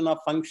origination of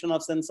function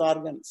of sense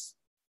organs.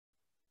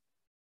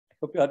 I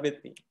hope you are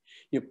with me.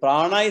 If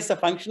prana is a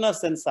function of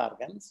sense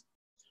organs,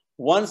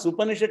 once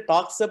Upanishad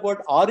talks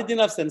about origin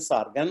of sense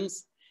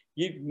organs,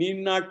 it need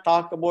not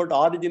talk about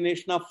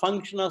origination of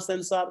function of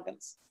sense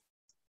organs.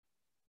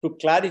 To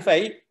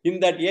clarify, in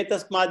that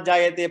Etasmat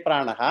Jayate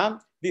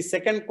Pranaha, the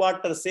second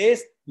quarter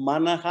says,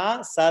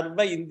 Manaha Sarva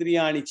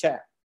Indriyanicha.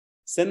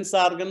 Sense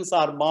organs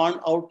are born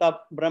out of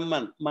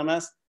Brahman,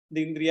 Manas,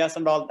 the Indriyas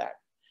and all that.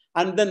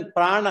 And then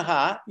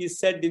Pranaha is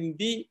said in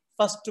the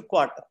first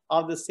quarter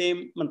of the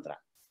same mantra.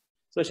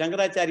 So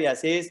Shankaracharya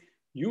says,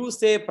 you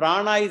say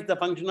prana is the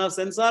function of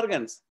sense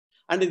organs.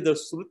 And if the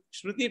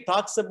Shruti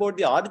talks about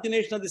the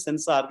origination of the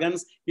sense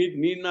organs, it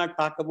need not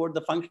talk about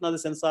the function of the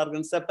sense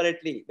organs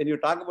separately. When you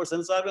talk about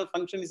sense organ,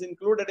 function is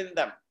included in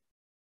them.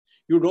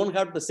 You don't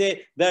have to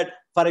say that,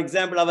 for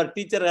example, our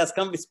teacher has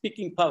come with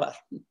speaking power.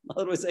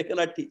 Otherwise, I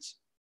cannot teach.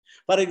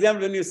 For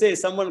example, when you say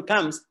someone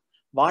comes,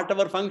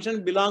 whatever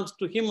function belongs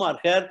to him or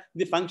her,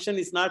 the function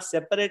is not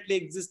separately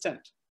existent.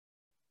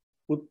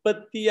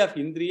 Utpatti of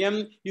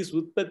Indriyam is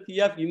Utpatti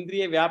of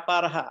Indriya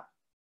Vyaparaha.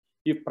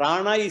 If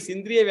prana is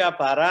Indriya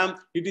Vyapara,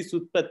 it is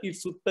Utpatti.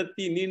 Its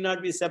Utpatti need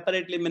not be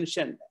separately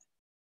mentioned.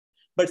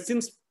 But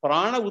since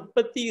prana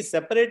Utpatti is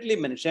separately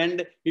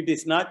mentioned, it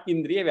is not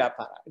Indriya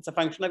Vyapara. It's a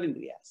function of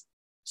Indriyas.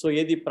 So,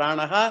 yedi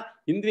pranaha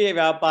Indriya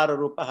Vyapara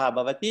Rupaha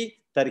Bhavati,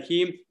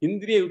 tarhi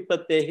Indriya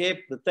Utpattehe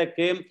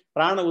Prithak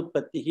Prana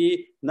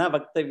Utpattihi na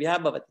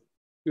Vaktavya Bhavati.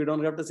 You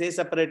don't have to say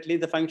separately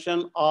the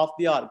function of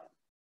the organ.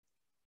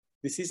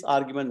 This is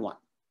argument 1.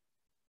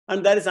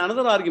 And there is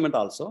another argument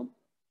also.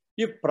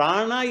 If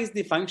prana is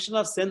the function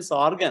of sense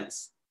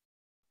organs,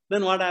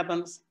 then what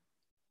happens?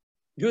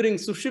 During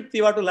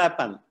Sushupti, what will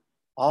happen?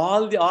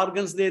 All the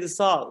organs, they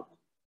resolve.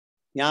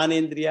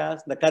 Jnanendriyas,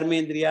 the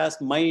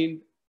Karmendriyas,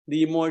 mind,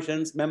 the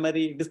emotions,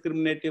 memory,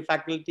 discriminative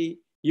faculty,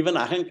 even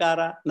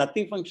Ahankara,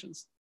 nothing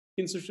functions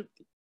in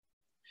Sushupti.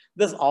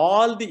 Thus,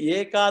 all the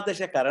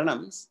Ekadasha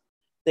Karanams,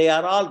 they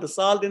are all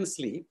resolved in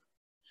sleep.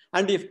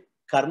 And if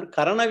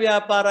Karana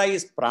Vyapara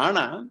is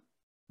prana,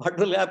 what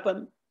will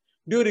happen?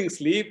 During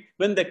sleep,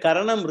 when the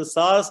Karanam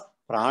resolves,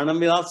 Pranam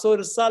will also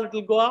resolve, it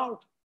will go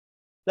out.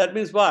 That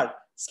means what?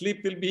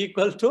 Sleep will be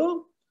equal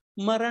to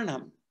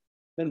Maranam,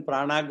 when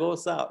prana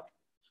goes out.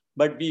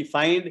 But we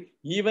find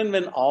even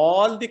when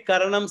all the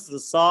Karanams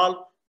resolve,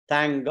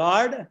 thank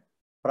God,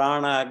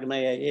 Prana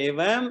Agnaya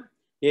Evam,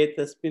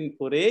 Etasmin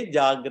Pure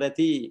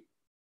Jagrati.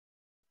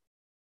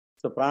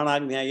 So Prana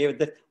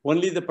Agnaya,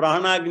 only the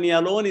Prana Agni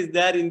alone is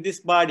there in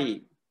this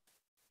body.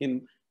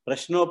 In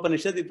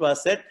Prashnopanishad, it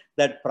was said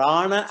that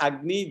Prana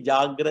Agni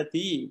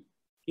Jagrati,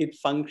 it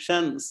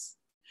functions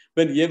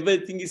when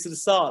everything is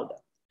resolved.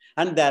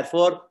 And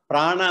therefore,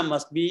 prana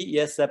must be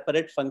a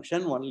separate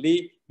function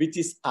only, which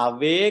is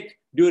awake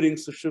during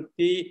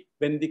Sushupti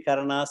when the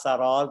Karanas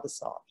are all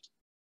resolved.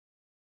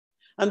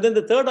 And then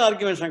the third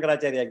argument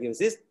Shankaracharya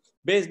gives is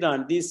based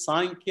on the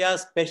Sankhya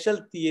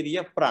special theory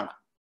of prana.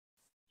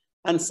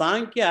 And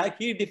Sankhya,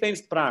 he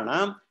defines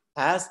prana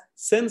as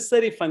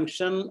sensory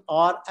function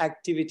or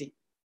activity.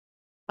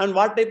 And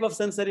what type of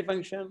sensory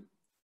function?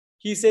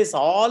 He says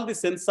all the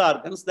sense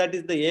organs, that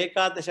is the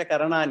Ekadasha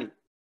Karanani,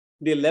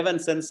 the 11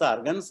 sense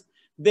organs,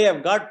 they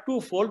have got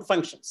twofold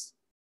functions.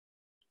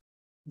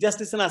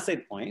 Just as an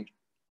aside point,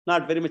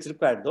 not very much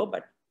required though,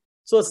 but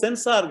so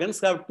sense organs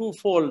have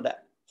twofold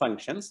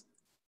functions.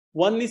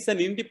 One is an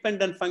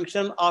independent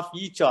function of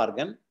each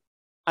organ,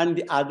 and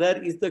the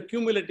other is the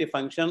cumulative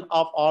function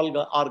of all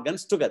the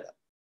organs together.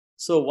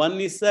 So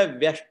one is a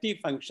Vyashti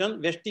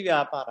function, Vyashti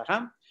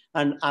Vyaparaha,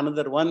 and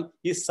another one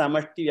is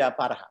Samashti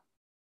Vyaparaha.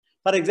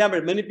 For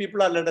example, many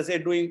people are, let us say,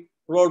 doing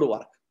road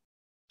work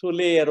to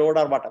lay a road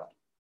or whatever.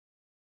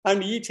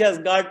 And each has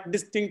got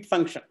distinct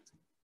function,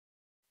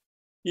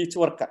 each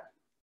worker.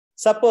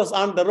 Suppose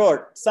on the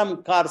road,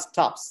 some car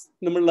stops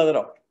in the middle of the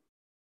road.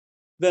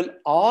 Then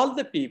all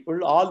the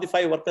people, all the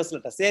 5 workers,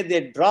 let us say,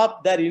 they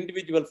drop their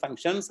individual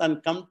functions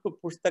and come to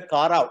push the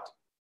car out.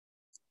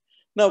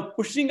 Now,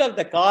 pushing of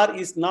the car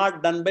is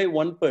not done by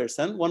one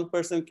person. One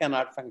person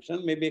cannot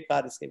function. Maybe a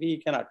car is heavy, he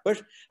cannot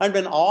push. And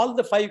when all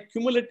the 5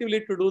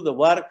 cumulatively to do the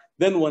work,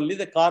 then only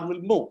the car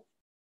will move.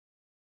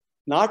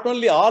 Not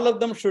only all of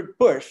them should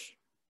push,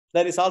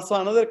 there is also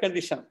another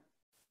condition.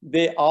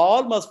 They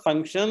all must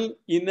function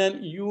in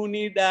an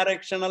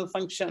unidirectional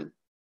function.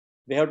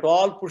 They have to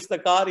all push the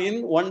car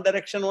in one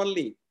direction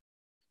only.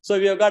 So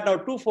we have got now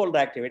twofold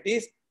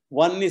activities.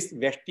 One is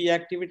Vyashti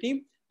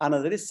activity,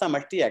 another is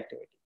Samashti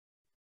activity.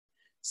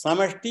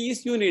 Samashti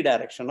is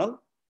unidirectional,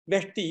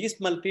 Vyashti is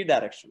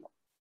multidirectional.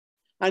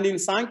 And in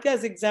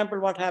Sankhya's example,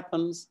 what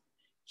happens?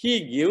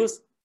 He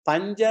gives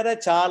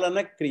Panjara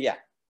Chalana Kriya.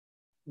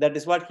 That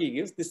is what he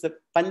gives. This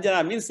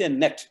Panjara means a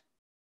net.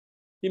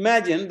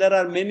 Imagine there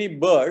are many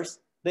birds,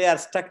 they are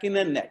stuck in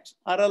a net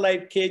or a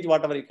light cage,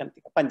 whatever you can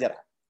think of, Panjara.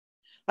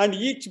 And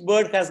each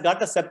bird has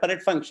got a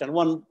separate function.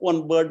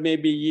 One bird may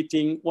be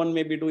eating, one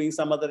may be doing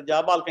some other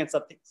job, all kinds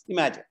of things.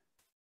 Imagine.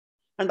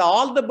 And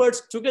all the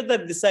birds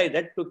together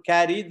decided to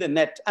carry the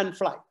net and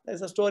fly.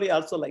 There's a story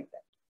also like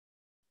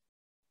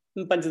that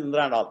in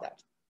Panchadandra and all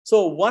that.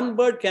 So one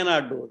bird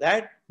cannot do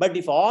that. But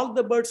if all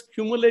the birds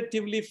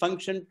cumulatively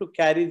function to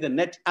carry the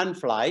net and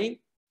fly,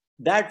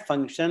 that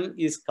function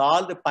is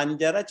called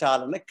Panjara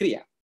Chalana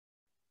Kriya.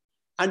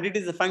 And it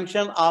is a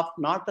function of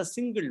not a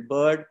single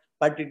bird,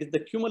 but it is the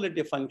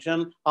cumulative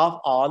function of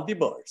all the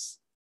birds,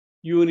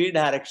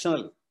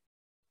 unidirectionally.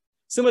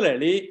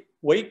 Similarly,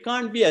 why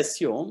can't we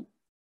assume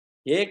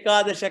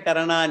Ekadasha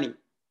Karanani,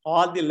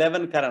 all the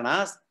 11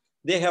 Karanas,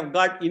 they have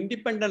got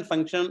independent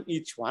function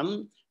each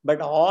one,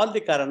 but all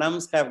the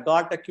Karanams have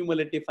got a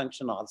cumulative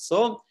function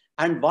also.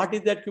 And what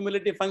is that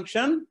cumulative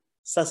function?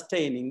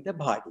 Sustaining the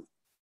body.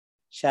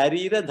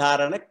 Sharira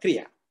Dharana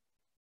Kriya.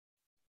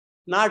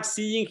 Not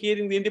seeing,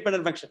 hearing, the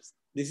independent functions.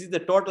 This is the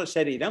total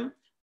Shariram.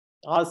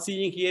 All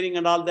seeing, hearing,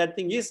 and all that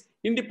thing is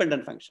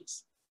independent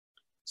functions.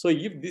 So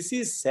if this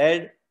is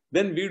said,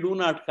 then we do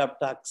not have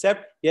to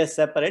accept a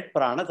separate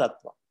Prana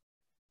Tattva.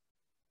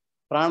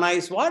 Prana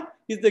is what?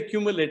 Is the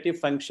cumulative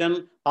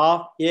function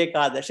of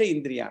Ekadasha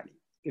Indriyani.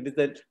 It is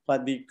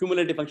the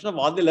cumulative function of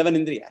all the 11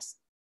 Indriyas.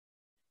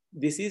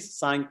 This is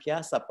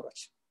Sankhya's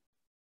approach.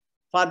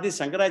 For this,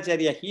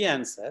 Shankaracharya, he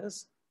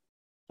answers,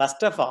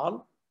 first of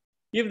all,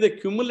 if the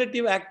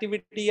cumulative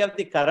activity of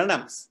the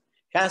Karanams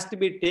has to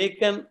be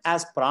taken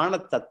as Prana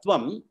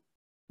Tattvam,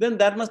 then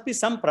there must be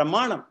some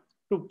Pramanam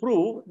to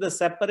prove the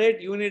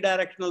separate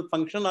unidirectional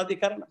function of the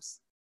Karanams.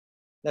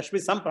 There should be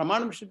some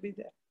Pramanam should be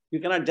there. You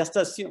cannot just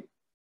assume.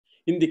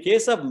 In the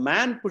case of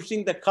man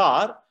pushing the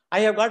car,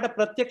 I have got a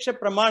Pratyaksha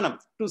Pramanam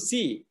to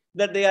see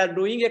that they are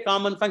doing a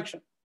common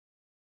function.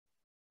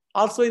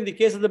 Also, in the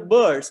case of the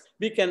birds,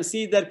 we can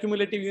see their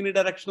cumulative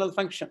unidirectional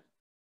function.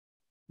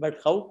 But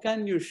how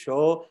can you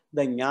show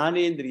the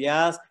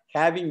Jnanendriyas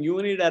having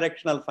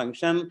unidirectional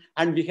function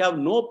and we have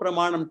no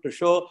Pramanam to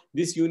show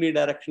this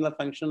unidirectional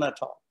function at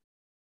all?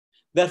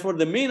 Therefore,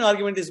 the main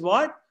argument is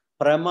what?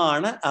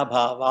 Pramana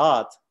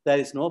abhavat. There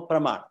is no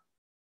Pramana.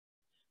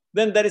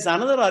 Then there is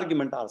another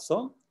argument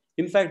also.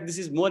 In fact, this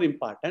is more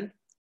important.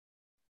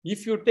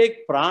 If you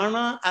take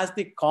prana as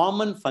the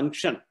common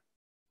function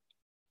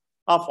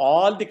of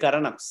all the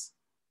Karanams,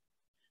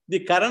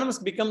 the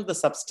Karanams become the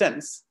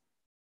substance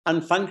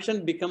and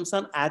function becomes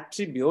an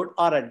attribute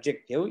or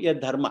adjective, a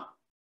dharma,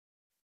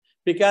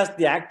 because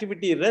the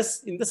activity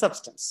rests in the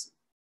substance.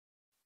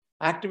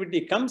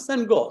 Activity comes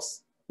and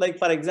goes. Like,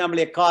 for example,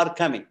 a car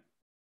coming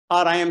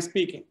or I am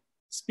speaking.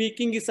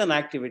 Speaking is an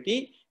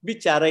activity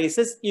which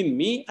arises in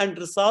me and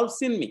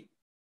resolves in me.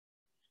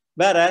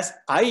 Whereas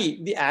I,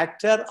 the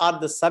actor or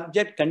the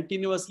subject,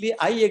 continuously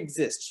I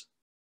exist.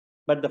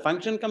 But the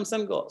function comes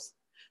and goes.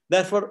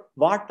 Therefore,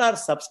 what are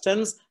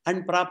substance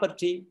and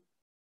property?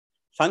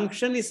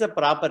 Function is a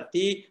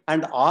property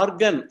and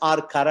organ or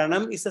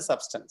karanam is a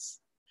substance.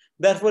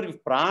 Therefore,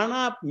 if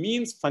prana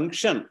means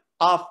function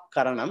of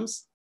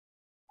karanams,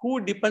 who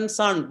depends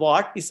on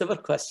what is our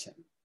question?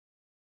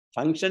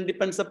 Function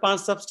depends upon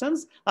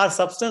substance or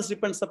substance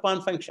depends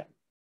upon function?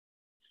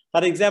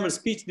 For example,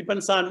 speech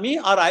depends on me,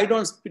 or I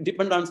don't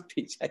depend on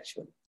speech,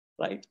 actually,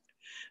 right?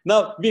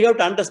 Now, we have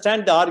to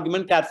understand the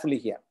argument carefully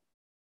here.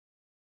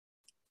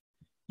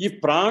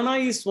 If prana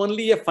is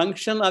only a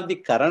function of the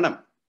karanam,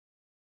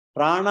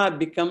 prana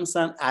becomes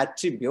an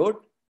attribute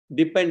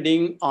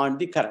depending on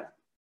the karanam.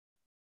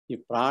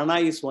 If prana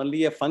is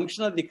only a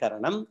function of the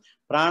karanam,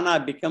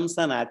 prana becomes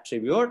an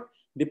attribute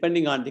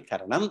depending on the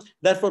karanam.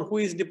 Therefore, who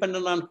is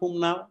dependent on whom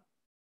now?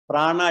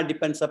 Prana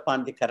depends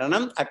upon the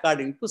karanam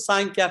according to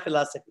Sankhya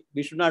philosophy.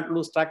 We should not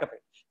lose track of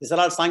it. These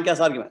are all Sankhya's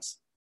arguments.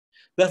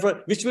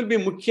 Therefore, which will be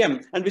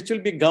Mukhyam and which will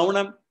be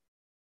Gaunam?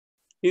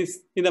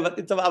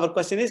 Our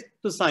question is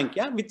to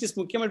Sankhya, which is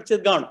Mukhyam and which is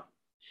Gaunam.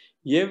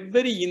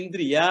 Every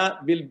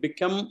Indriya will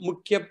become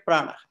Mukhya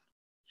Prana.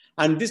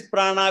 And this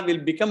Prana will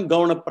become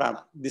Gauna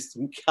Prana. This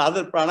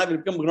other Prana will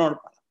become Gauna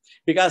Prana.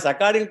 Because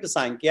according to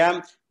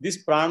Sankhya,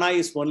 this Prana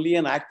is only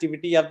an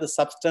activity of the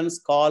substance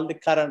called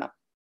Karanam.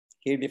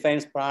 He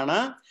defines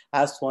prana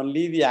as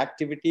only the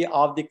activity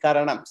of the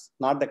karanams,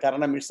 not the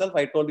karanam itself.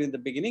 I told you in the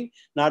beginning,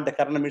 not the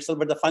karanam itself,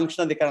 but the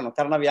function of the karanam,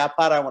 karana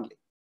vyapara only.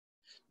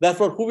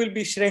 Therefore, who will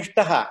be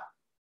shreshtaha?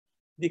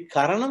 The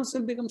karanams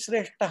will become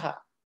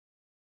shreshtaha.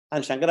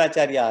 And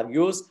Shankaracharya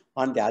argues,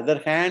 on the other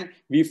hand,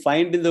 we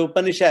find in the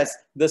Upanishads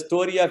the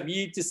story of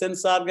each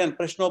sense organ.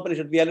 Prashna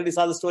Upanishad, we already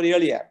saw the story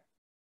earlier.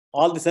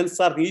 All the sense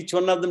organs, each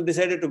one of them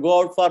decided to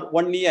go out for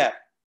 1 year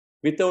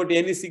without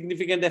any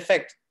significant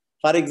effect.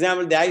 For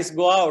example, the eyes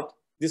go out.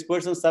 This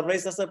person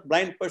survives as a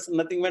blind person.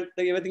 Nothing went,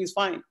 everything is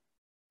fine.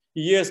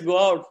 Ears go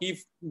out. He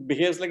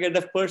behaves like a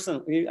deaf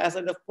person. As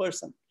a deaf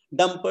person,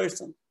 dumb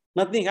person.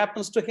 Nothing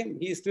happens to him.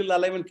 He is still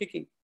alive and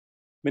kicking.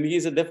 When he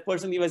is a deaf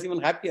person, he was even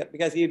happier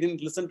because he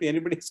didn't listen to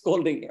anybody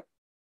scolding him.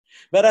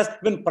 Whereas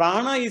when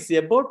prana is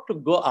about to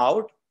go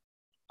out,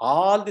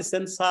 all the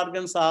sense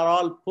organs are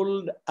all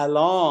pulled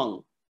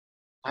along.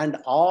 And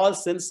all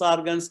sense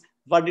organs,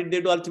 what did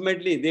they do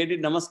ultimately? They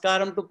did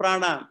namaskaram to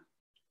prana.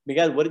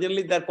 Because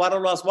originally their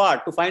quarrel was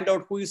what? To find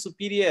out who is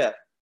superior.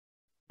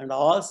 And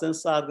all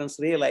sense organs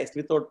realized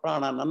without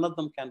prana, none of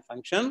them can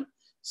function.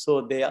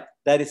 So there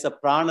is a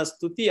prana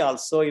stuti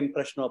also in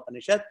Prashna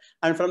Upanishad.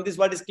 And from this,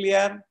 what is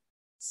clear?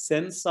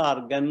 Sense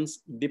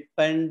organs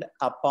depend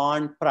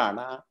upon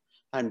prana.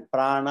 And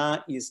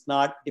prana is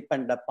not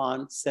depend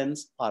upon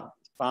sense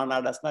organs.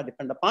 Prana does not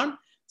depend upon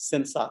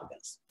sense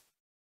organs.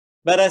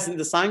 Whereas in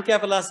the Sankhya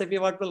philosophy,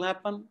 what will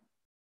happen?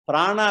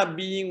 Prana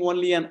being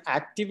only an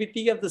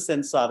activity of the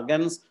sense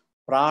organs,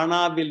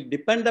 prana will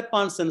depend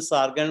upon sense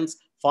organs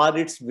for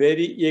its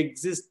very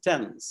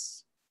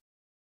existence.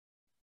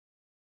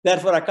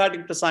 Therefore,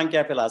 according to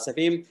Sankhya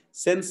philosophy,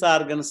 sense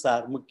organs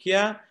are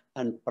mukhya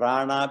and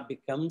prana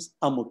becomes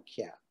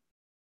amukhya.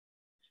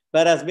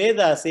 Whereas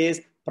Veda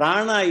says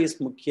prana is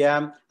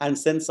mukhya and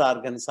sense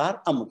organs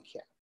are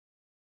amukhya.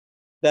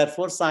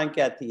 Therefore,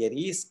 Sankhya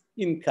theory is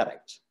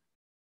incorrect.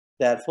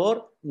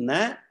 Therefore,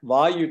 na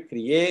vayu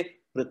kriye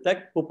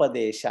Pritak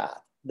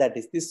Upadeshat. That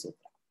is this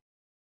sutra.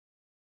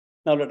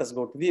 Now let us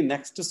go to the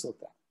next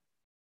sutra.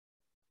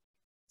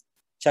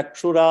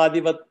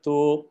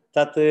 Chakshuradivattu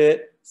tat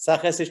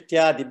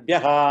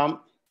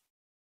sahasishthyadibhyaham.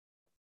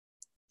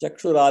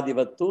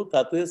 Chakshuradivattu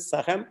tat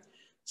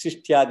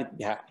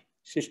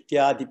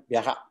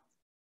sahasishthyadibhyah.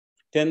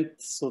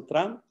 10th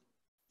sutra,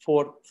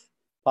 4th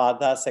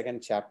pada,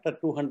 2nd chapter,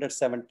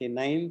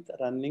 279th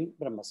running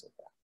Brahma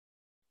Sutra.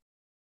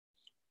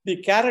 The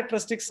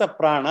characteristics of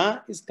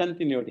prana is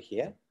continued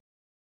here.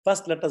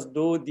 First, let us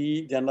do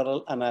the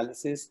general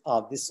analysis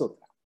of the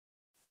sutra.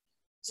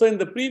 So in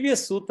the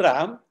previous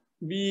sutra,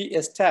 we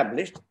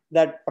established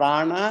that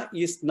prana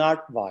is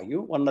not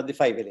vayu, one of the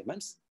 5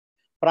 elements.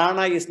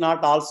 Prana is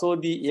not also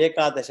the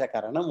ekadasha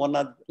karanam, one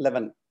of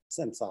 11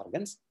 sense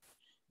organs.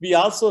 We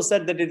also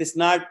said that it is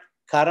not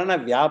karana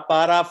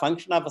vyapara,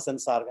 function of a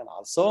sense organ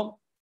also,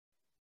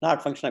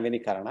 not function of any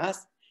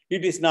karanas.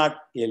 It is not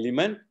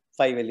element,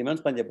 5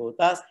 elements,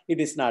 Panjabhutas. It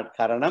is not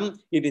karanam.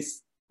 It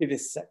is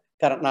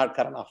not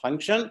karana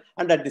function.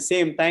 And at the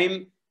same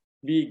time,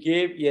 we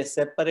gave a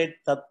separate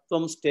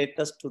tattvam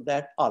status to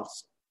that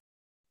also.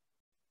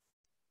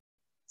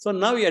 So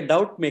now a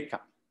doubt may come.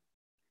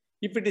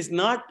 If it is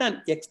not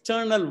an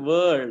external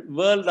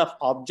world of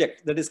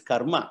object, that is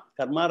karma.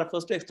 Karma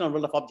refers to external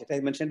world of object, as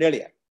I mentioned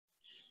earlier.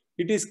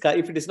 If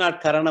it is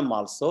not karanam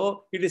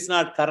also, it is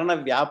not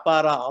karana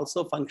vyapara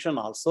also, function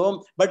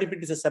also, but if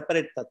it is a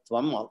separate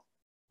tattvam also.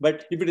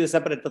 But if it is a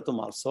separate tattvam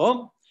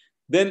also,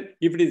 then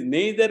if it is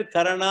neither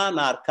karana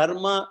nor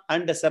karma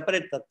and a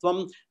separate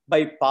tattvam,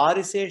 by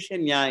parisesha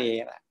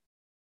nyayena,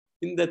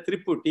 in the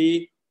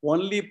Triputi,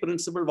 only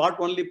principle, what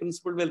only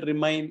principle will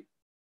remain?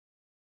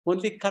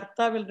 Only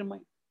karta will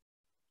remain.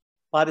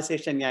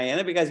 Parisesha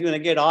nyayena, because you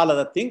negate all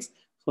other things,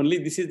 only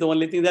this is the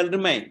only thing that will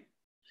remain.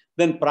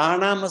 Then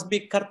prana must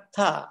be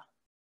karta.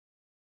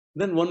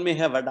 Then one may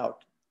have a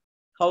doubt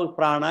how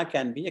prana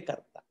can be a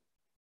karta.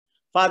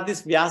 For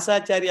this,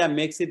 Vyasacharya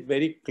makes it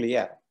very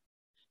clear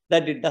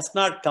that it does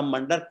not come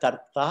under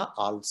karta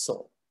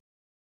also.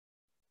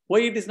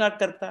 Why it is not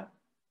karta?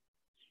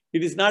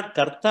 It is not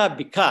karta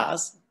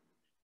because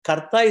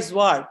karta is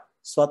what?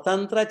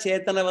 Swatantra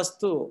Chetana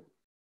Vastu.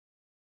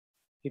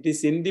 It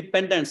is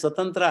independent,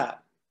 Swatantra,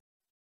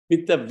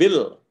 with the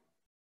will,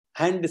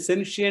 and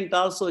sentient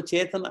also,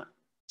 Chetana.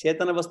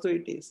 Chetana Vastu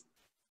it is.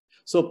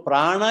 So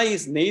prana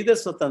is neither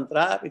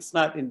Swatantra, it's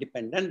not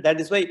independent. That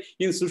is why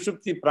in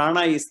Sushupti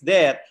prana is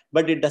there,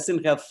 but it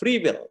doesn't have free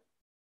will.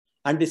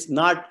 And it's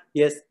not,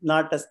 yes,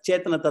 not as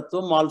Chetana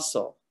Tattvam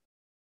also,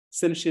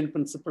 sentient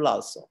principle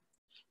also.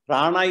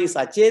 Prana is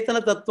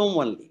Achetana Tattvam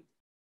only.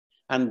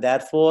 And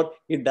therefore,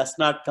 it does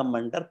not come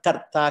under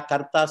Karta.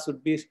 Karta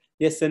should be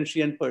a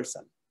sentient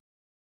person.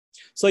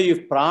 So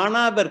if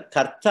prana were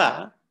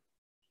Karta,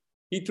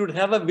 it would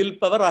have a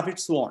willpower of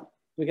its own.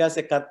 Because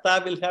a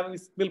Karta will have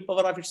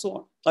willpower of its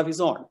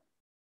own.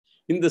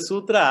 In this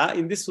sutra,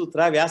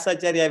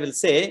 Vyasacharya will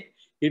say,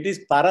 it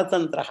is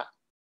Paratantraha.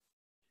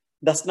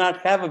 Does not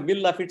have a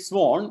will of its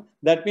own.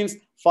 That means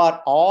for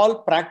all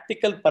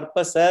practical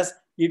purposes,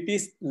 it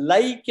is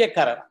like a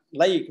Karana.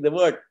 Like the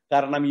word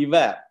Karanam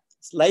Iva.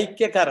 It's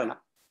like a Karana.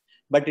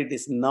 But it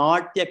is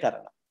not a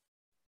Karana.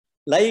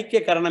 Like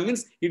a Karana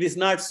means it is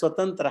not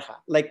Swatantraha,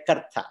 like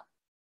Karta.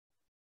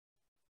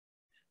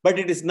 But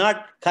it is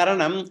not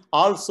Karanam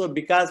also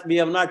because we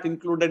have not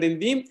included in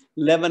the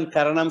 11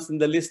 Karanams in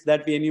the list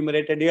that we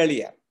enumerated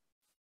earlier.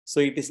 So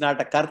it is not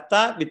a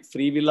Karta with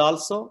free will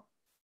also.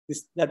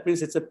 That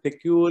means it's a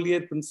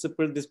peculiar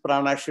principle this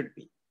prana should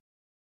be.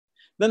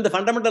 Then the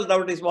fundamental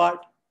doubt is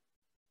what?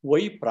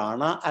 Why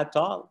prana at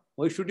all?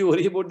 Why should you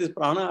worry about this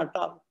prana at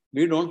all?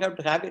 We don't have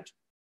to have it.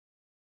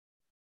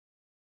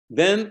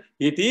 Then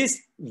it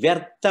is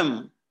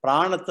Vyartham.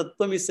 Prana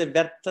Tattvam is a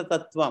Vyartha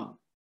Tattvam.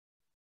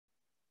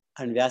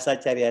 And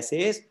Vyasacharya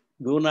says,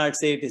 do not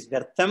say it is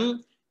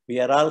Vyartham. We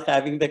are all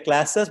having the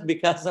classes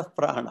because of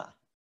prana.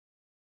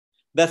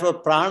 Therefore,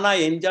 prana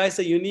enjoys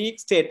a unique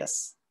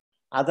status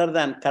other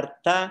than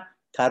Karta,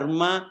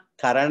 Karma,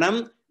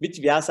 Karanam, which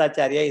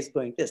Vyasacharya is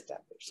going to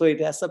establish. So it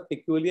has a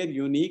peculiar,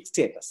 unique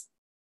status.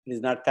 It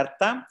is not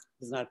Karta,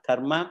 it is not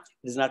Karma,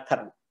 it is not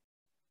Karana.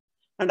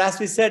 And as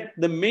we said,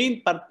 the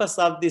main purpose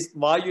of this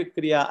Vayu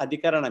Kriya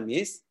Adhikaranam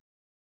is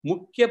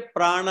Mukhya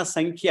Prana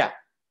Sankhya,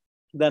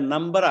 the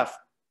number of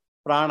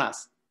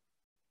pranas.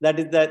 That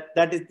is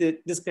the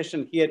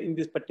discussion here in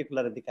this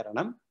particular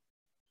Adhikaranam.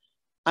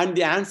 And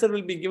the answer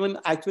will be given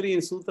actually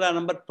in Sutra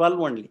number 12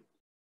 only.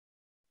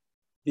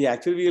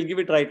 Actually, we will give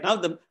it right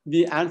now.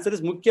 The answer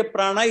is Mukhya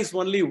Prana is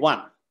only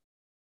one.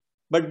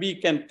 But we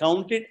can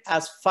count it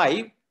as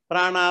 5.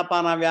 Prana,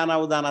 Apana,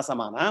 Vyana, Udana,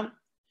 Samana.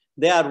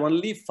 They are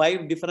only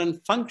 5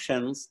 different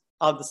functions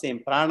of the same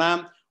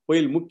prana,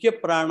 while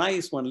Mukhya Prana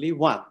is only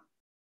one.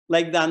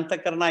 Like the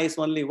Antakarana is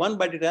only one,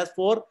 but it has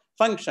 4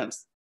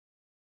 functions.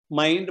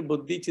 Mind,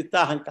 Buddhi, Chitta,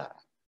 Ahankara.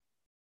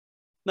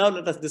 Now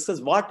let us discuss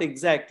what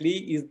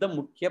exactly is the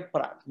Mukhya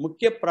Prana.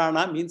 Mukhya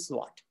Prana means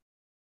what?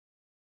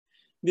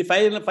 The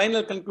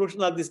final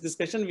conclusion of this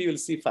discussion we will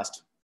see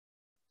first,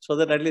 so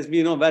that at least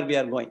we know where we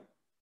are going.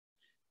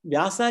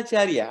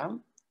 Vyasacharya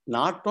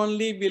not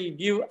only will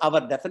give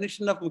our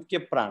definition of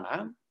Mukhya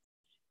Prana,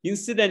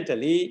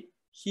 incidentally,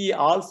 he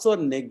also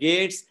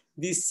negates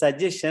the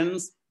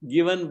suggestions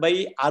given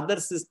by other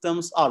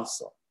systems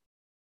also.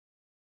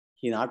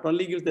 He not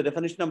only gives the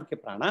definition of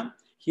Mukhya Prana,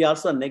 he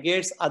also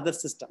negates other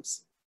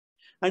systems.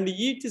 And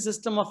each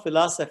system of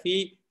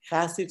philosophy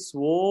has its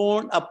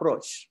own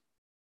approach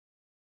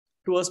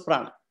towards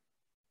prana.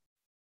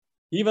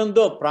 Even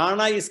though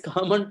prana is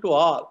common to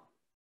all,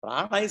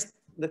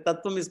 the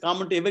tattvam is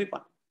common to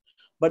everyone,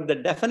 but the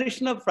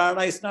definition of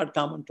prana is not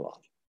common to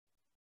all.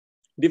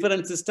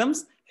 Different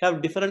systems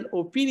have different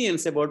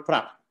opinions about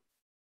prana.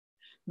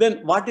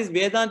 Then what is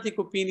Vedantic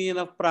opinion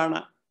of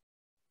prana?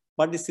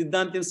 What is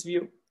Siddhanta's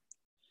view?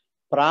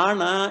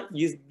 Prana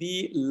is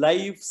the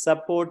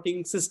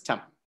life-supporting system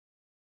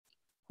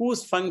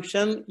whose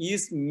function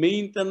is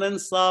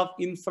maintenance of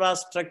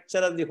infrastructure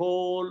of the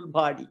whole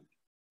body,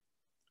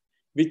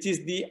 which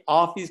is the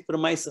office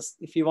premises.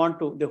 If you want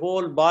to, the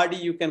whole body,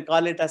 you can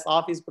call it as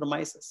office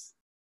premises.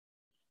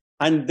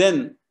 And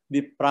then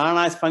the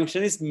prana's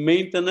function is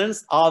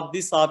maintenance of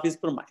this office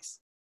premise.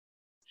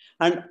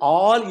 And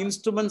all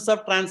instruments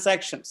of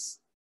transactions,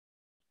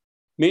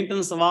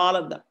 maintenance of all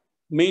of them.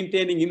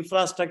 Maintaining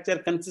infrastructure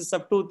consists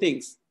of 2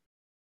 things.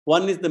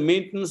 One is the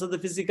maintenance of the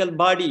physical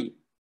body,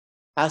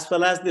 as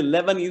well as the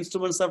 11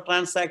 instruments of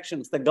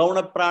transactions, the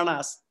Gauna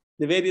Pranas,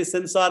 the various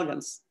sense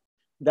organs.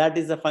 That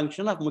is the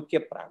function of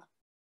Mukhya Prana.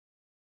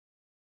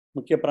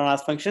 Mukhya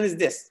Prana's function is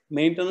this: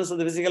 maintenance of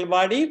the physical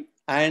body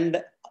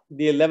and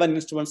the 11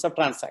 instruments of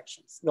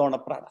transactions,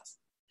 Gauna Pranas.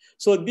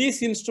 So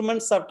these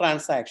instruments of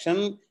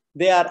transaction,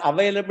 they are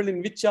available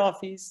in which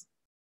office?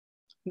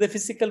 The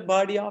physical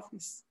body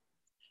office.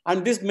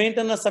 And this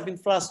maintenance of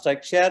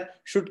infrastructure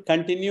should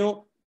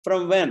continue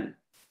from when?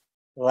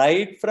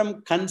 Right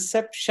from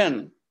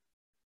conception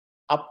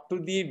up to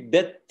the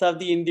death of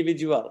the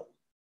individual.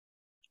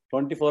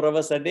 24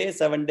 hours a day,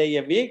 7 days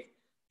a week,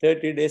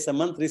 30 days a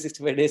month,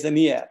 365 days a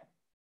year.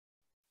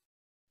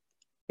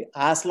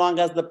 As long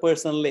as the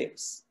person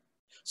lives.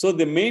 So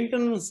the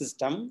maintenance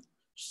system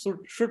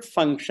should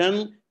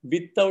function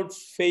without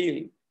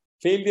fail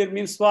Failure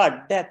means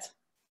what? Death.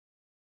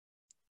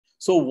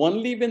 So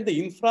only when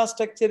the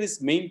infrastructure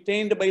is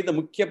maintained by the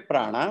Mukhya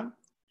Prana,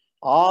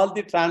 all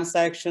the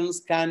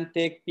transactions can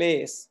take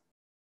place.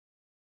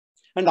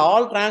 And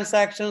all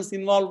transactions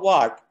involve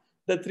what?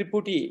 The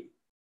Triputi.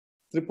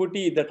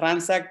 Triputi, the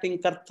transacting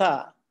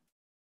Karta,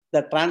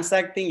 the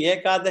transacting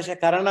Ekadasha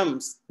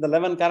Karanams, the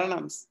 11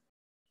 Karanams,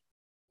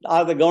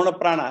 are the Gauna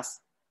Pranas,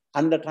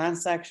 and the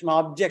transaction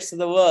objects of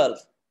the world.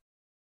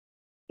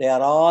 They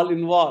are all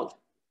involved.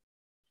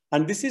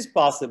 And this is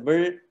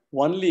possible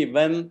only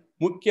when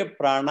Mukhya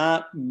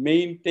Prana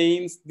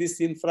maintains this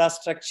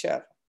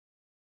infrastructure.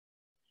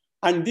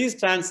 And these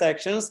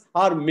transactions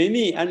are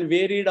many and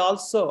varied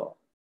also.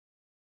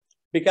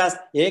 Because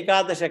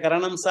Ekadasha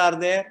Karanams are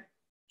there,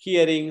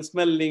 hearing,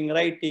 smelling,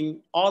 writing,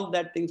 all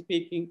that thing,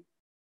 speaking,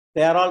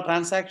 they are all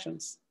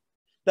transactions.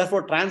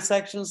 Therefore,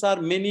 transactions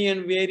are many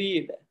and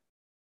varied.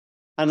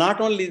 And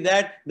not only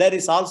that, there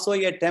is also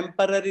a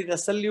temporary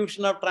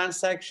resolution of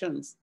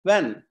transactions.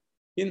 When?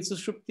 In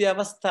Sushupti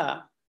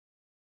Avastha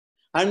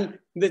and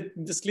the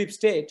sleep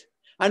state.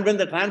 And when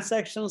the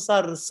transactions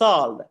are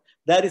resolved,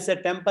 there is a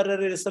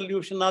temporary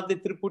resolution of the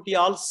Triputi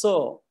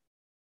also.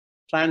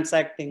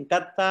 Transacting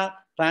Karta,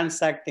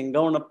 transacting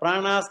Gauna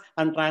Pranas,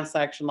 and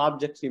transaction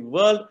objective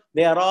world,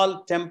 they are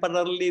all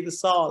temporarily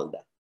resolved.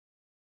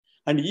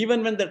 And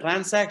even when the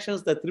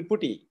transactions, the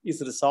Triputi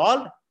is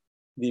resolved,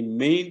 the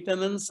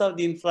maintenance of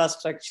the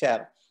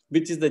infrastructure,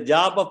 which is the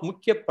job of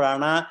Mukhya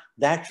Prana,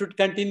 that should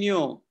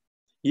continue.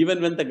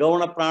 Even when the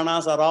Gauna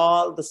Pranas are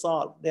all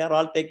resolved, they are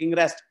all taking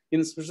rest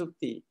in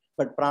Sushupti,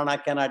 but Prana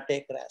cannot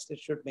take rest, it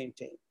should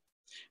maintain.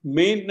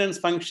 Maintenance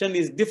function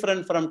is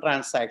different from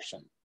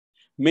transaction.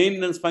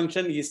 Maintenance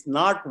function is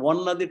not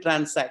one of the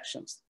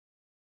transactions.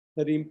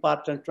 Very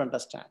important to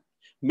understand.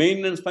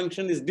 Maintenance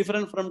function is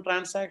different from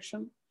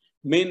transaction.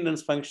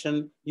 Maintenance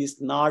function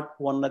is not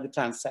one of the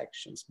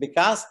transactions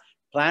because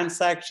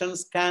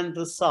transactions can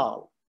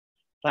resolve.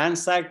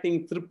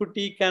 Transacting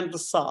Triputi can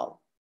resolve,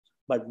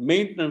 but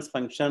maintenance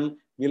function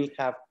will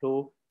have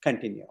to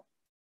continue.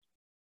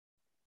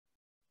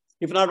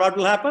 If not, what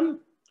will happen?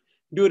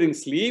 During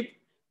sleep,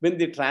 when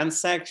the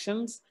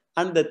transactions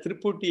and the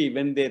Triputi,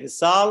 when they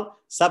resolve,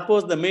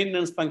 suppose the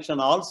maintenance function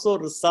also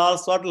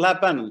resolves, what will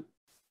happen?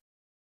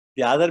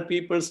 The other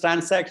people's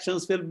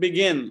transactions will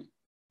begin.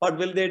 What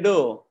will they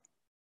do?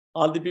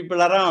 All the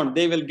people around,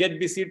 they will get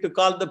busy to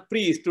call the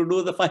priest to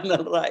do the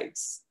final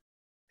rites,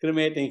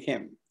 cremating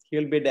him. He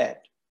will be dead.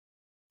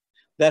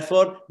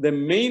 Therefore, the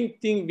main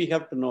thing we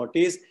have to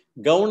notice,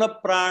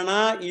 Gauna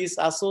Prana is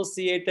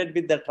associated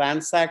with the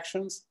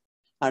transactions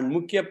and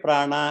Mukhya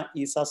Prana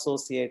is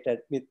associated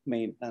with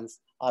maintenance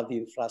of the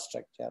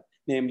infrastructure,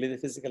 namely the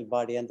physical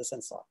body and the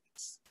sense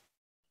organs.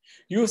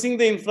 Using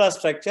the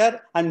infrastructure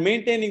and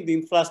maintaining the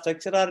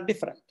infrastructure are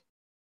different.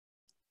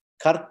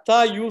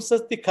 Karta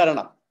uses the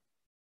Karanam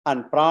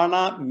and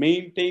Prana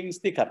maintains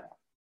the Karma.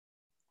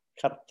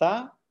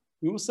 Karta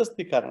uses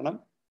the Karanam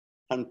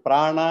and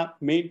Prana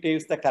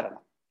maintains the Karma.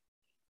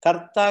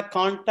 Karta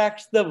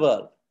contacts the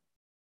world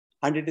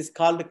and it is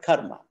called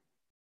Karma.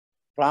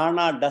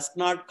 Prana does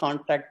not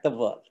contact the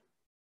world.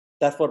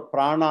 Therefore,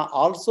 Prana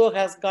also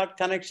has got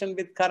connection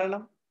with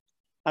Karanam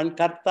and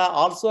Karta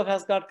also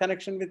has got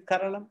connection with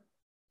Karanam.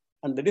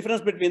 And the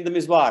difference between them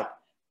is what?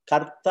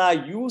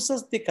 Karta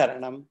uses the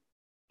Karanam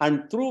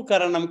and through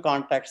Karanam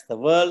contacts the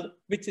world,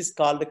 which is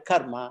called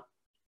Karma.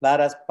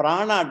 Whereas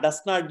Prana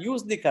does not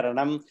use the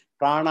Karanam,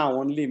 Prana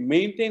only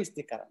maintains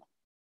the Karanam.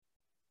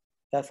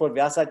 Therefore,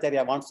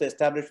 Vyasacharya wants to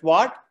establish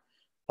what?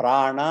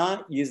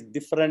 Prana is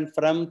different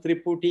from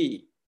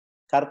Triputi,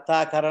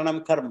 Karta,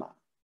 Karanam, Karma.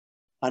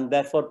 And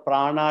therefore,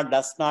 Prana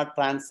does not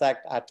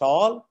transact at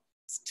all.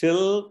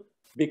 Still,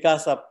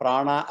 because of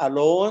Prana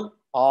alone,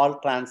 all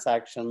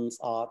transactions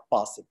are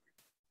possible.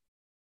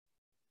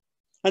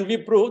 And we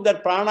prove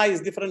that Prana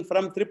is different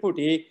from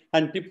Triputi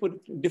and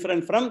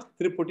different from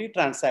Triputi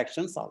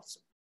transactions also.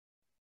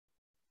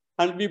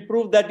 And we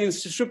prove that in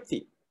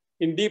Sushupti,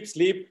 in deep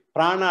sleep,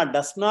 Prana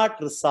does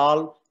not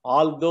resolve,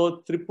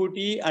 although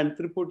Triputi and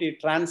Triputi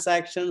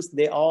transactions,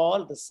 they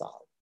all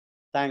resolve.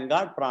 Thank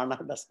God, Prana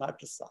does not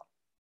resolve.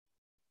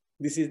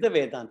 This is the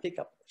Vedantic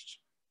approach.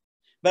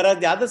 Whereas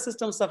the other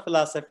systems of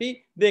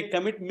philosophy, they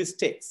commit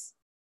mistakes.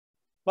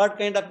 What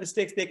kind of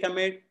mistakes they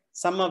commit?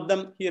 Some of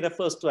them he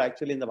refers to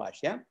actually in the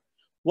Bhashya.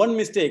 One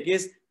mistake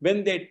is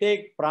when they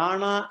take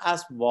Prana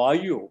as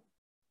Vayu,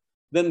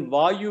 then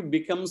Vayu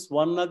becomes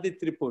one of the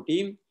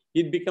Triputi.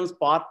 It becomes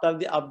part of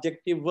the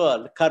objective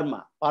world,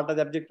 Karma. Part of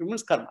the objective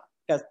means Karma.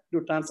 Because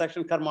do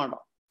transaction Karma and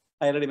all.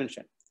 I already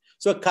mentioned.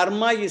 So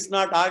Karma is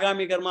not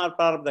Agami Karma or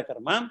Prarabdha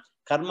Karma.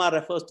 Karma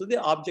refers to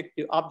the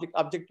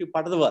objective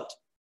part of the world.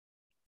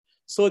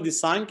 So the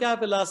Sankhya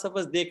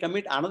philosophers, they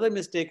commit another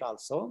mistake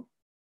also.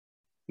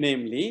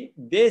 Namely,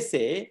 they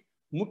say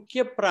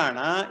Mukhya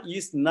Prana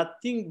is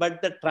nothing but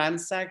the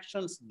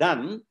transactions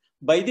done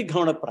by the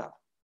Gauna Prana.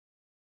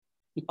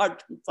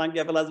 What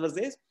Sankhya philosopher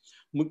says?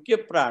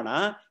 Mukhya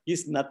Prana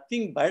is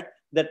nothing but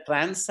the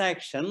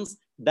transactions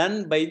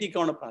done by the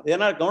Gauna Prana. They are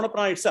not Gauna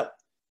Prana itself.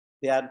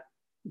 They are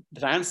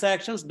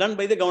transactions done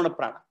by the Gauna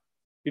Prana.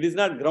 It is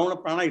not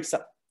Gauna Prana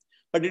itself,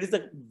 but it is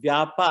the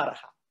Vyaparaha,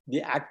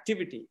 the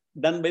activity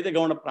done by the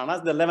Gauna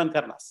Pranas, the 11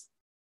 Karnas.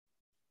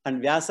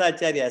 And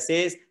Vyasacharya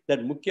says that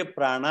Mukhya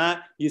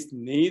Prana is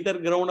neither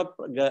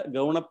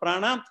Gauna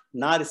Prana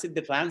nor is it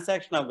the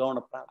transaction of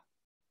Gauna Prana.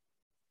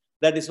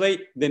 That is why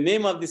the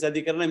name of this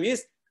Adhikaranam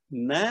is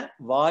Na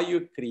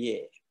Vayu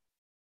Kriye.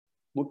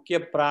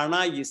 Mukhya Prana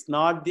is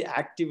not the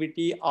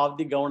activity of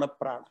the Gauna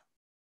Prana.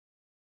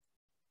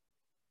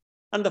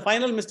 And the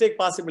final mistake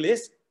possible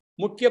is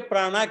Mukhya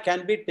Prana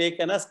can be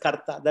taken as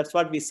Karta. That's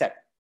what we said.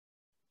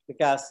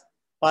 Because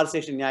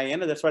Parsesha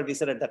Nyayana, that's what we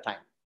said at the time.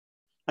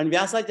 And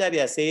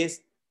Vyasacharya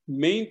says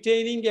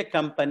maintaining a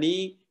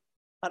company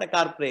or a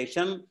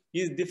corporation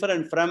is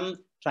different from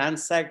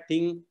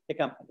transacting a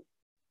company.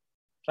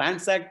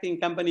 Transacting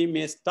company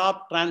may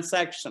stop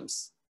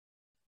transactions,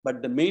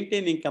 but the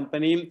maintaining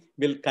company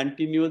will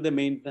continue the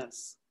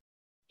maintenance.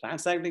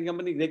 Transacting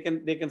company, they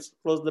can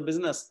close the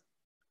business,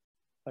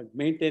 but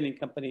maintaining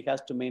company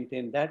has to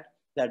maintain that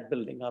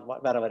building or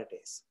wherever it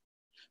is.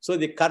 So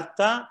the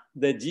Karta,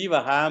 the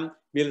Jivaha,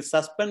 will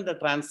suspend the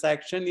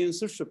transaction in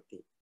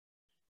Sushupti.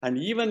 And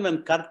even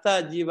when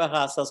Karta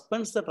Jivaha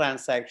suspends the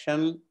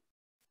transaction,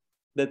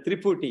 the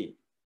Triputi,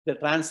 the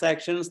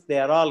transactions, they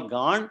are all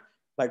gone,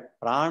 but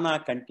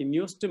Prana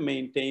continues to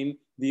maintain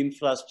the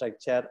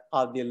infrastructure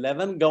of the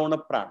 11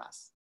 Gauna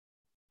Pranas,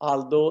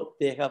 although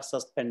they have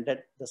suspended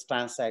the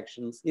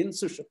transactions in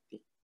Sushupti.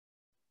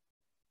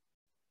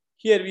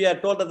 Here we are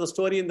told of the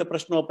story in the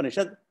Prashna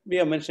Upanishad. We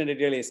have mentioned it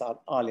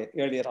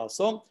earlier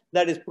also.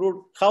 That is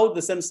proved how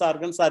the sense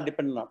organs are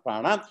dependent on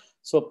prana.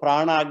 So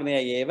prana agneya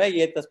eva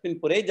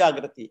etasmin pure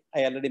jagrati.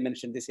 I already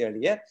mentioned this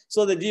earlier.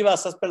 So the jiva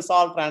suspends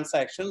all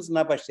transactions,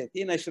 na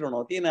pashyati, na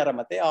shrunoti, na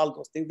ramate, all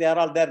those things. They are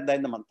all there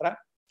in the mantra.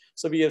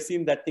 So we have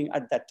seen that thing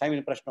at that time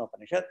in Prashna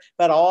Upanishad,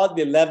 where all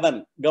the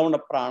 11 Gauna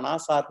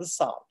Pranas are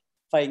resolved.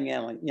 5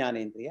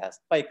 Jnanendriyas,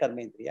 5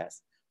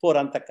 Karmendriyas, 4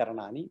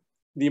 Antakaranani.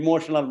 The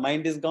emotional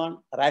mind is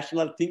gone,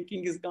 rational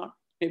thinking is gone,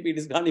 maybe it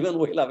is gone even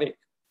while awake.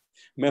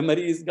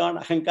 Memory is gone,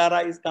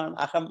 ahankara is gone,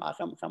 aham,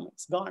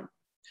 it's gone.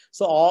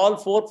 So all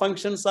 4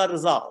 functions are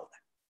resolved.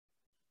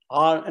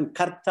 And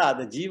karta,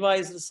 the jiva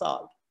is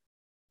resolved.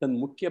 Then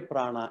mukhya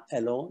prana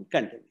alone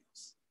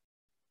continues.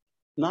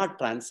 Not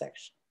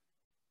transaction.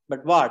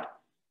 But what?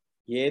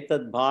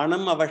 Etad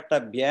bhanam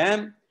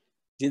avashtabhyam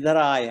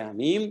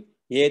jidarayamim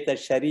etad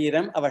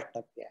shariram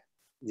avashtabhyam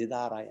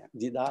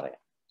jidarayam.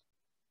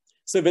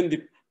 So when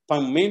the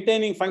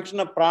maintaining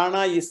function of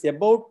prana is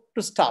about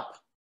to stop,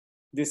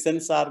 the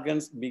sense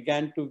organs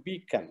began to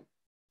weaken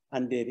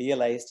and they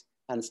realized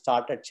and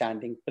started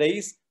chanting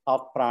praise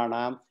of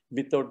prana,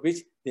 without which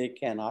they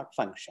cannot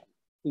function.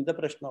 In the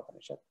Prashna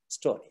Upanishad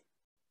story.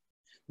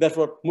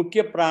 Therefore,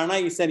 Mukhya Prana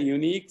is a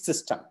unique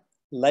system,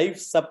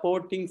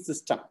 life-supporting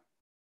system.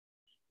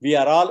 We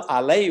are all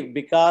alive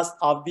because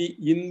of the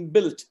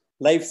inbuilt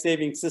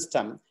life-saving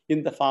system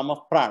in the form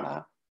of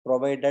prana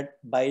provided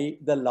by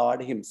the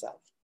Lord himself.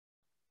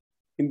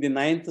 In the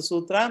 9th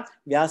Sutra,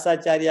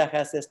 Vyasacharya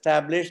has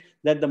established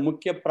that the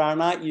Mukhya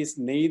Prana is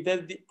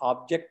neither the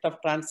object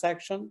of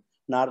transaction,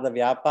 nor the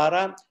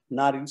Vyapara,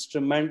 nor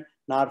instrument,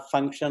 nor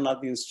function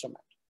of the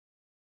instrument.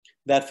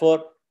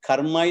 Therefore,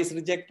 karma is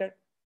rejected,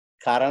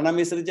 karanam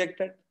is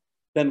rejected,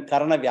 then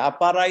karana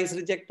Vyapara is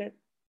rejected.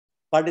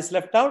 What is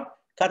left out?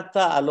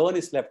 Karta alone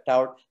is left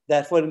out.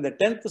 Therefore, in the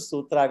 10th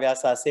Sutra,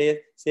 Vyasa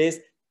says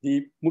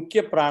the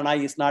Mukhya Prana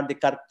is not the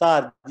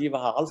Karta or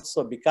Jivaha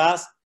also,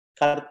 because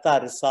Karta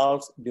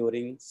resolves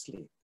during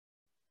sleep.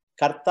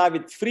 Karta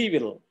with free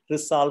will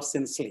resolves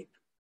in sleep.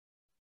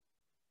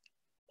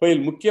 While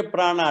Mukhya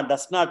Prana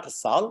does not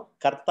resolve,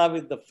 Karta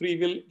with the free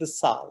will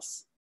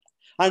resolves.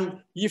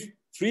 And if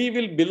free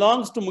will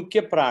belongs to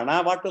Mukhya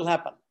Prana, what will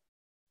happen?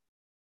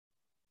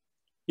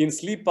 In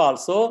sleep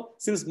also,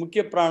 since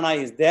Mukhya Prana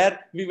is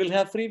there, we will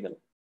have free will.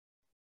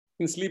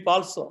 In sleep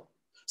also.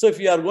 So if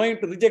you are going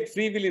to reject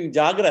free will in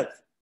Jagrat,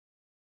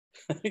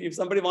 if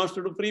somebody wants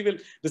to do free will,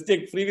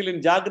 reject free will in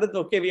Jagrat,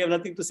 okay, we have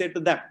nothing to say to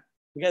them.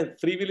 Because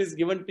free will is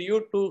given to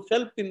you to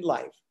help in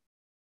life.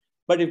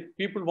 But if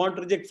people want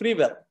to reject free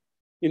will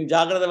in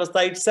Jagrata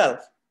Avastha itself,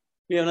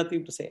 we have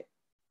nothing to say.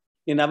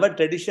 In our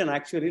tradition,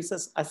 actually, it's an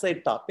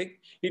aside topic.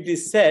 It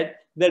is said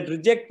that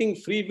rejecting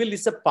free will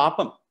is a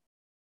papam.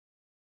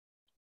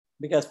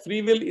 Because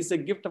free will is a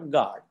gift of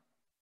God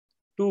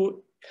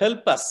to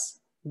help us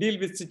deal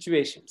with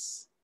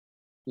situations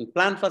and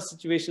plan for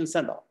situations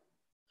and all.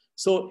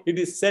 So it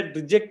is said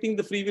rejecting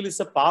the free will is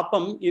a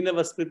papam in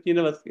our script,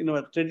 in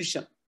our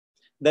tradition.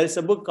 There is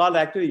a book called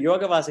actually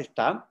Yoga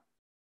Vasishta,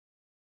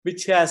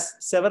 which has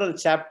several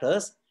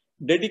chapters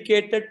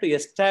dedicated to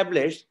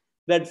establish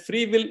that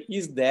free will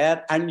is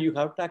there and you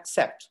have to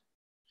accept.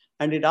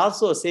 And it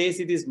also says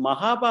it is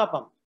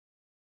Mahapapam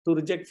to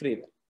reject free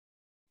will.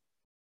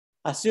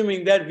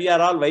 Assuming that we are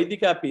all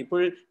Vaidika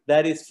people,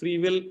 there is free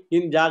will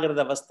in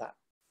Jagrata Avastha.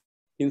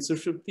 In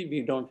Sushupti,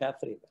 we don't have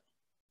free will.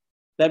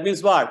 That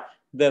means what?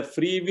 The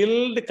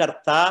free-willed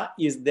Karta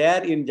is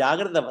there in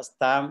Jagrata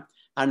Avastha,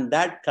 and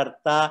that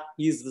Karta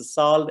is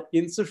resolved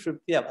in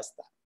Sushupti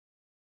Avastha.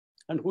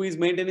 And who is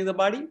maintaining the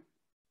body?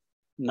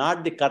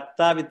 Not the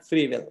karta with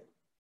free will,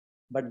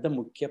 but the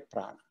mukhya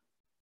prana.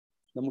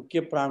 The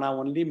mukhya prana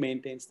only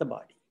maintains the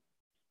body,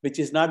 which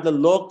is not the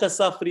locus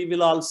of free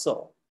will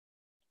also.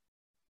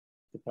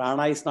 The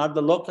prana is not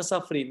the locus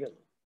of free will.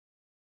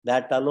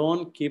 That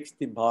alone keeps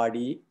the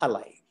body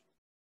alive.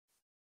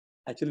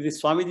 Actually, the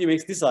Swamiji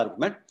makes this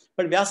argument,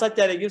 but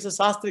Vyasacharya gives a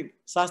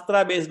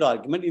Shastra-based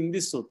argument in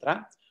this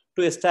sutra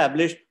to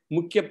establish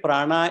Mukhya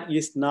Prana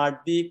is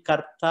not the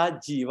Karta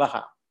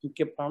Jivaha.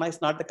 Mukhya Prana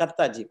is not the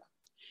Karta Jiva.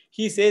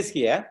 He says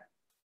here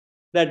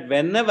that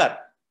whenever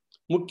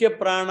Mukhya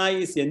Prana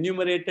is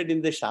enumerated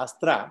in the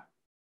Shastra,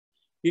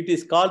 it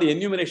is called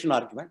enumeration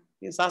argument.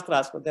 In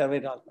Shastra, there are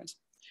various arguments.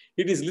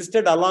 It is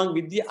listed along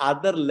with the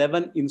other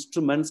 11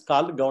 instruments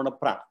called Gauna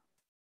Prana.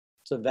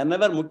 So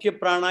whenever Mukhya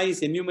Prana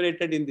is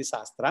enumerated in the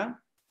Shastra,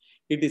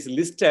 it is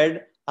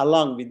listed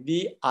along with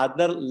the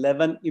other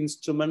 11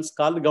 instruments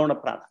called Gauna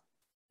Prana.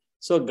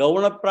 So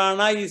Gauna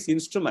Prana is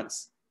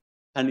instruments,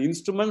 and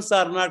instruments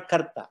are not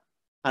Karta.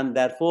 And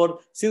therefore,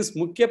 since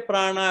Mukhya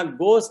Prana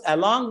goes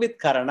along with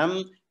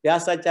Karanam,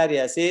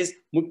 Vyasacharya says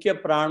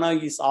Mukhya Prana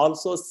is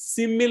also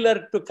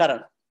similar to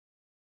Karanam.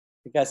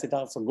 Because it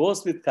also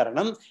goes with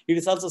Karanam, it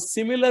is also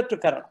similar to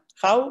Karanam.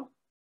 How?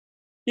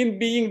 In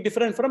being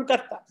different from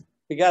Karta.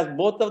 Because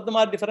both of them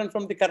are different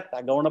from the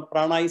Karta. Gauna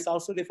Prana is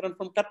also different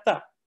from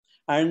Karta.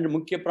 And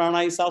Mukhya Prana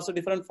is also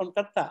different from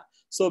Karta.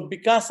 So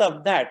because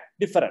of that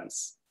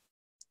difference,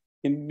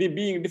 in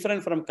being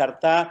different from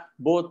Karta,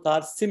 both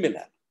are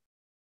similar.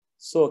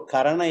 So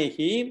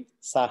Karanaihi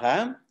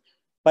Saha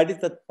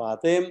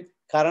Paditatpate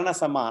Karana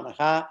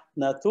Samanaha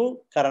Natu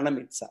Karanam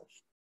itself.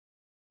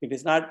 It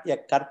is not a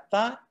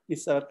Karta,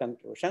 is our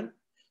conclusion.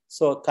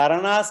 So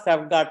Karanas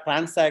have got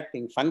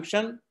transacting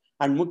function,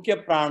 and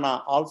Mukhya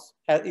Prana also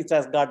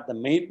has got the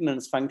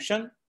maintenance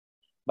function,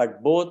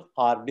 but both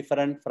are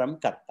different from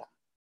Karta.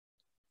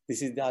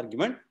 This is the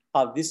argument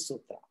of this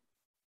sutra.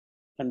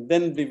 And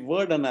then the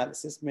word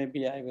analysis,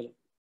 maybe I will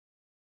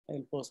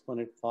postpone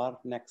it for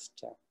next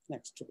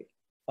week,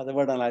 for the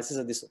word analysis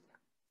of this sutra.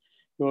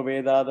 Yo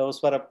Vedado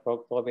Swara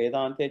Prokto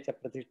Vedante Cha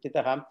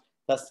Pratishtitaha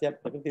Tasya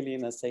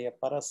Prakritileenasya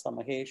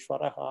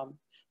Parasamaheshwaraha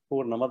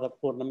Purnamada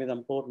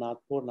Purnamidam Purnat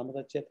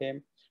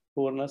Purnamadachyate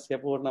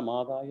Purnasya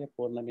Purnamadaya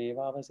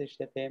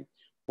Purnamevavasishyate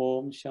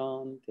Om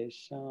Shanti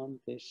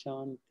Shanti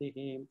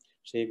Shanti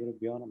Shri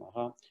Gurubhyo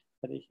Namaha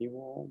Harihi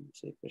Om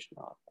Shri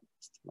Krishna.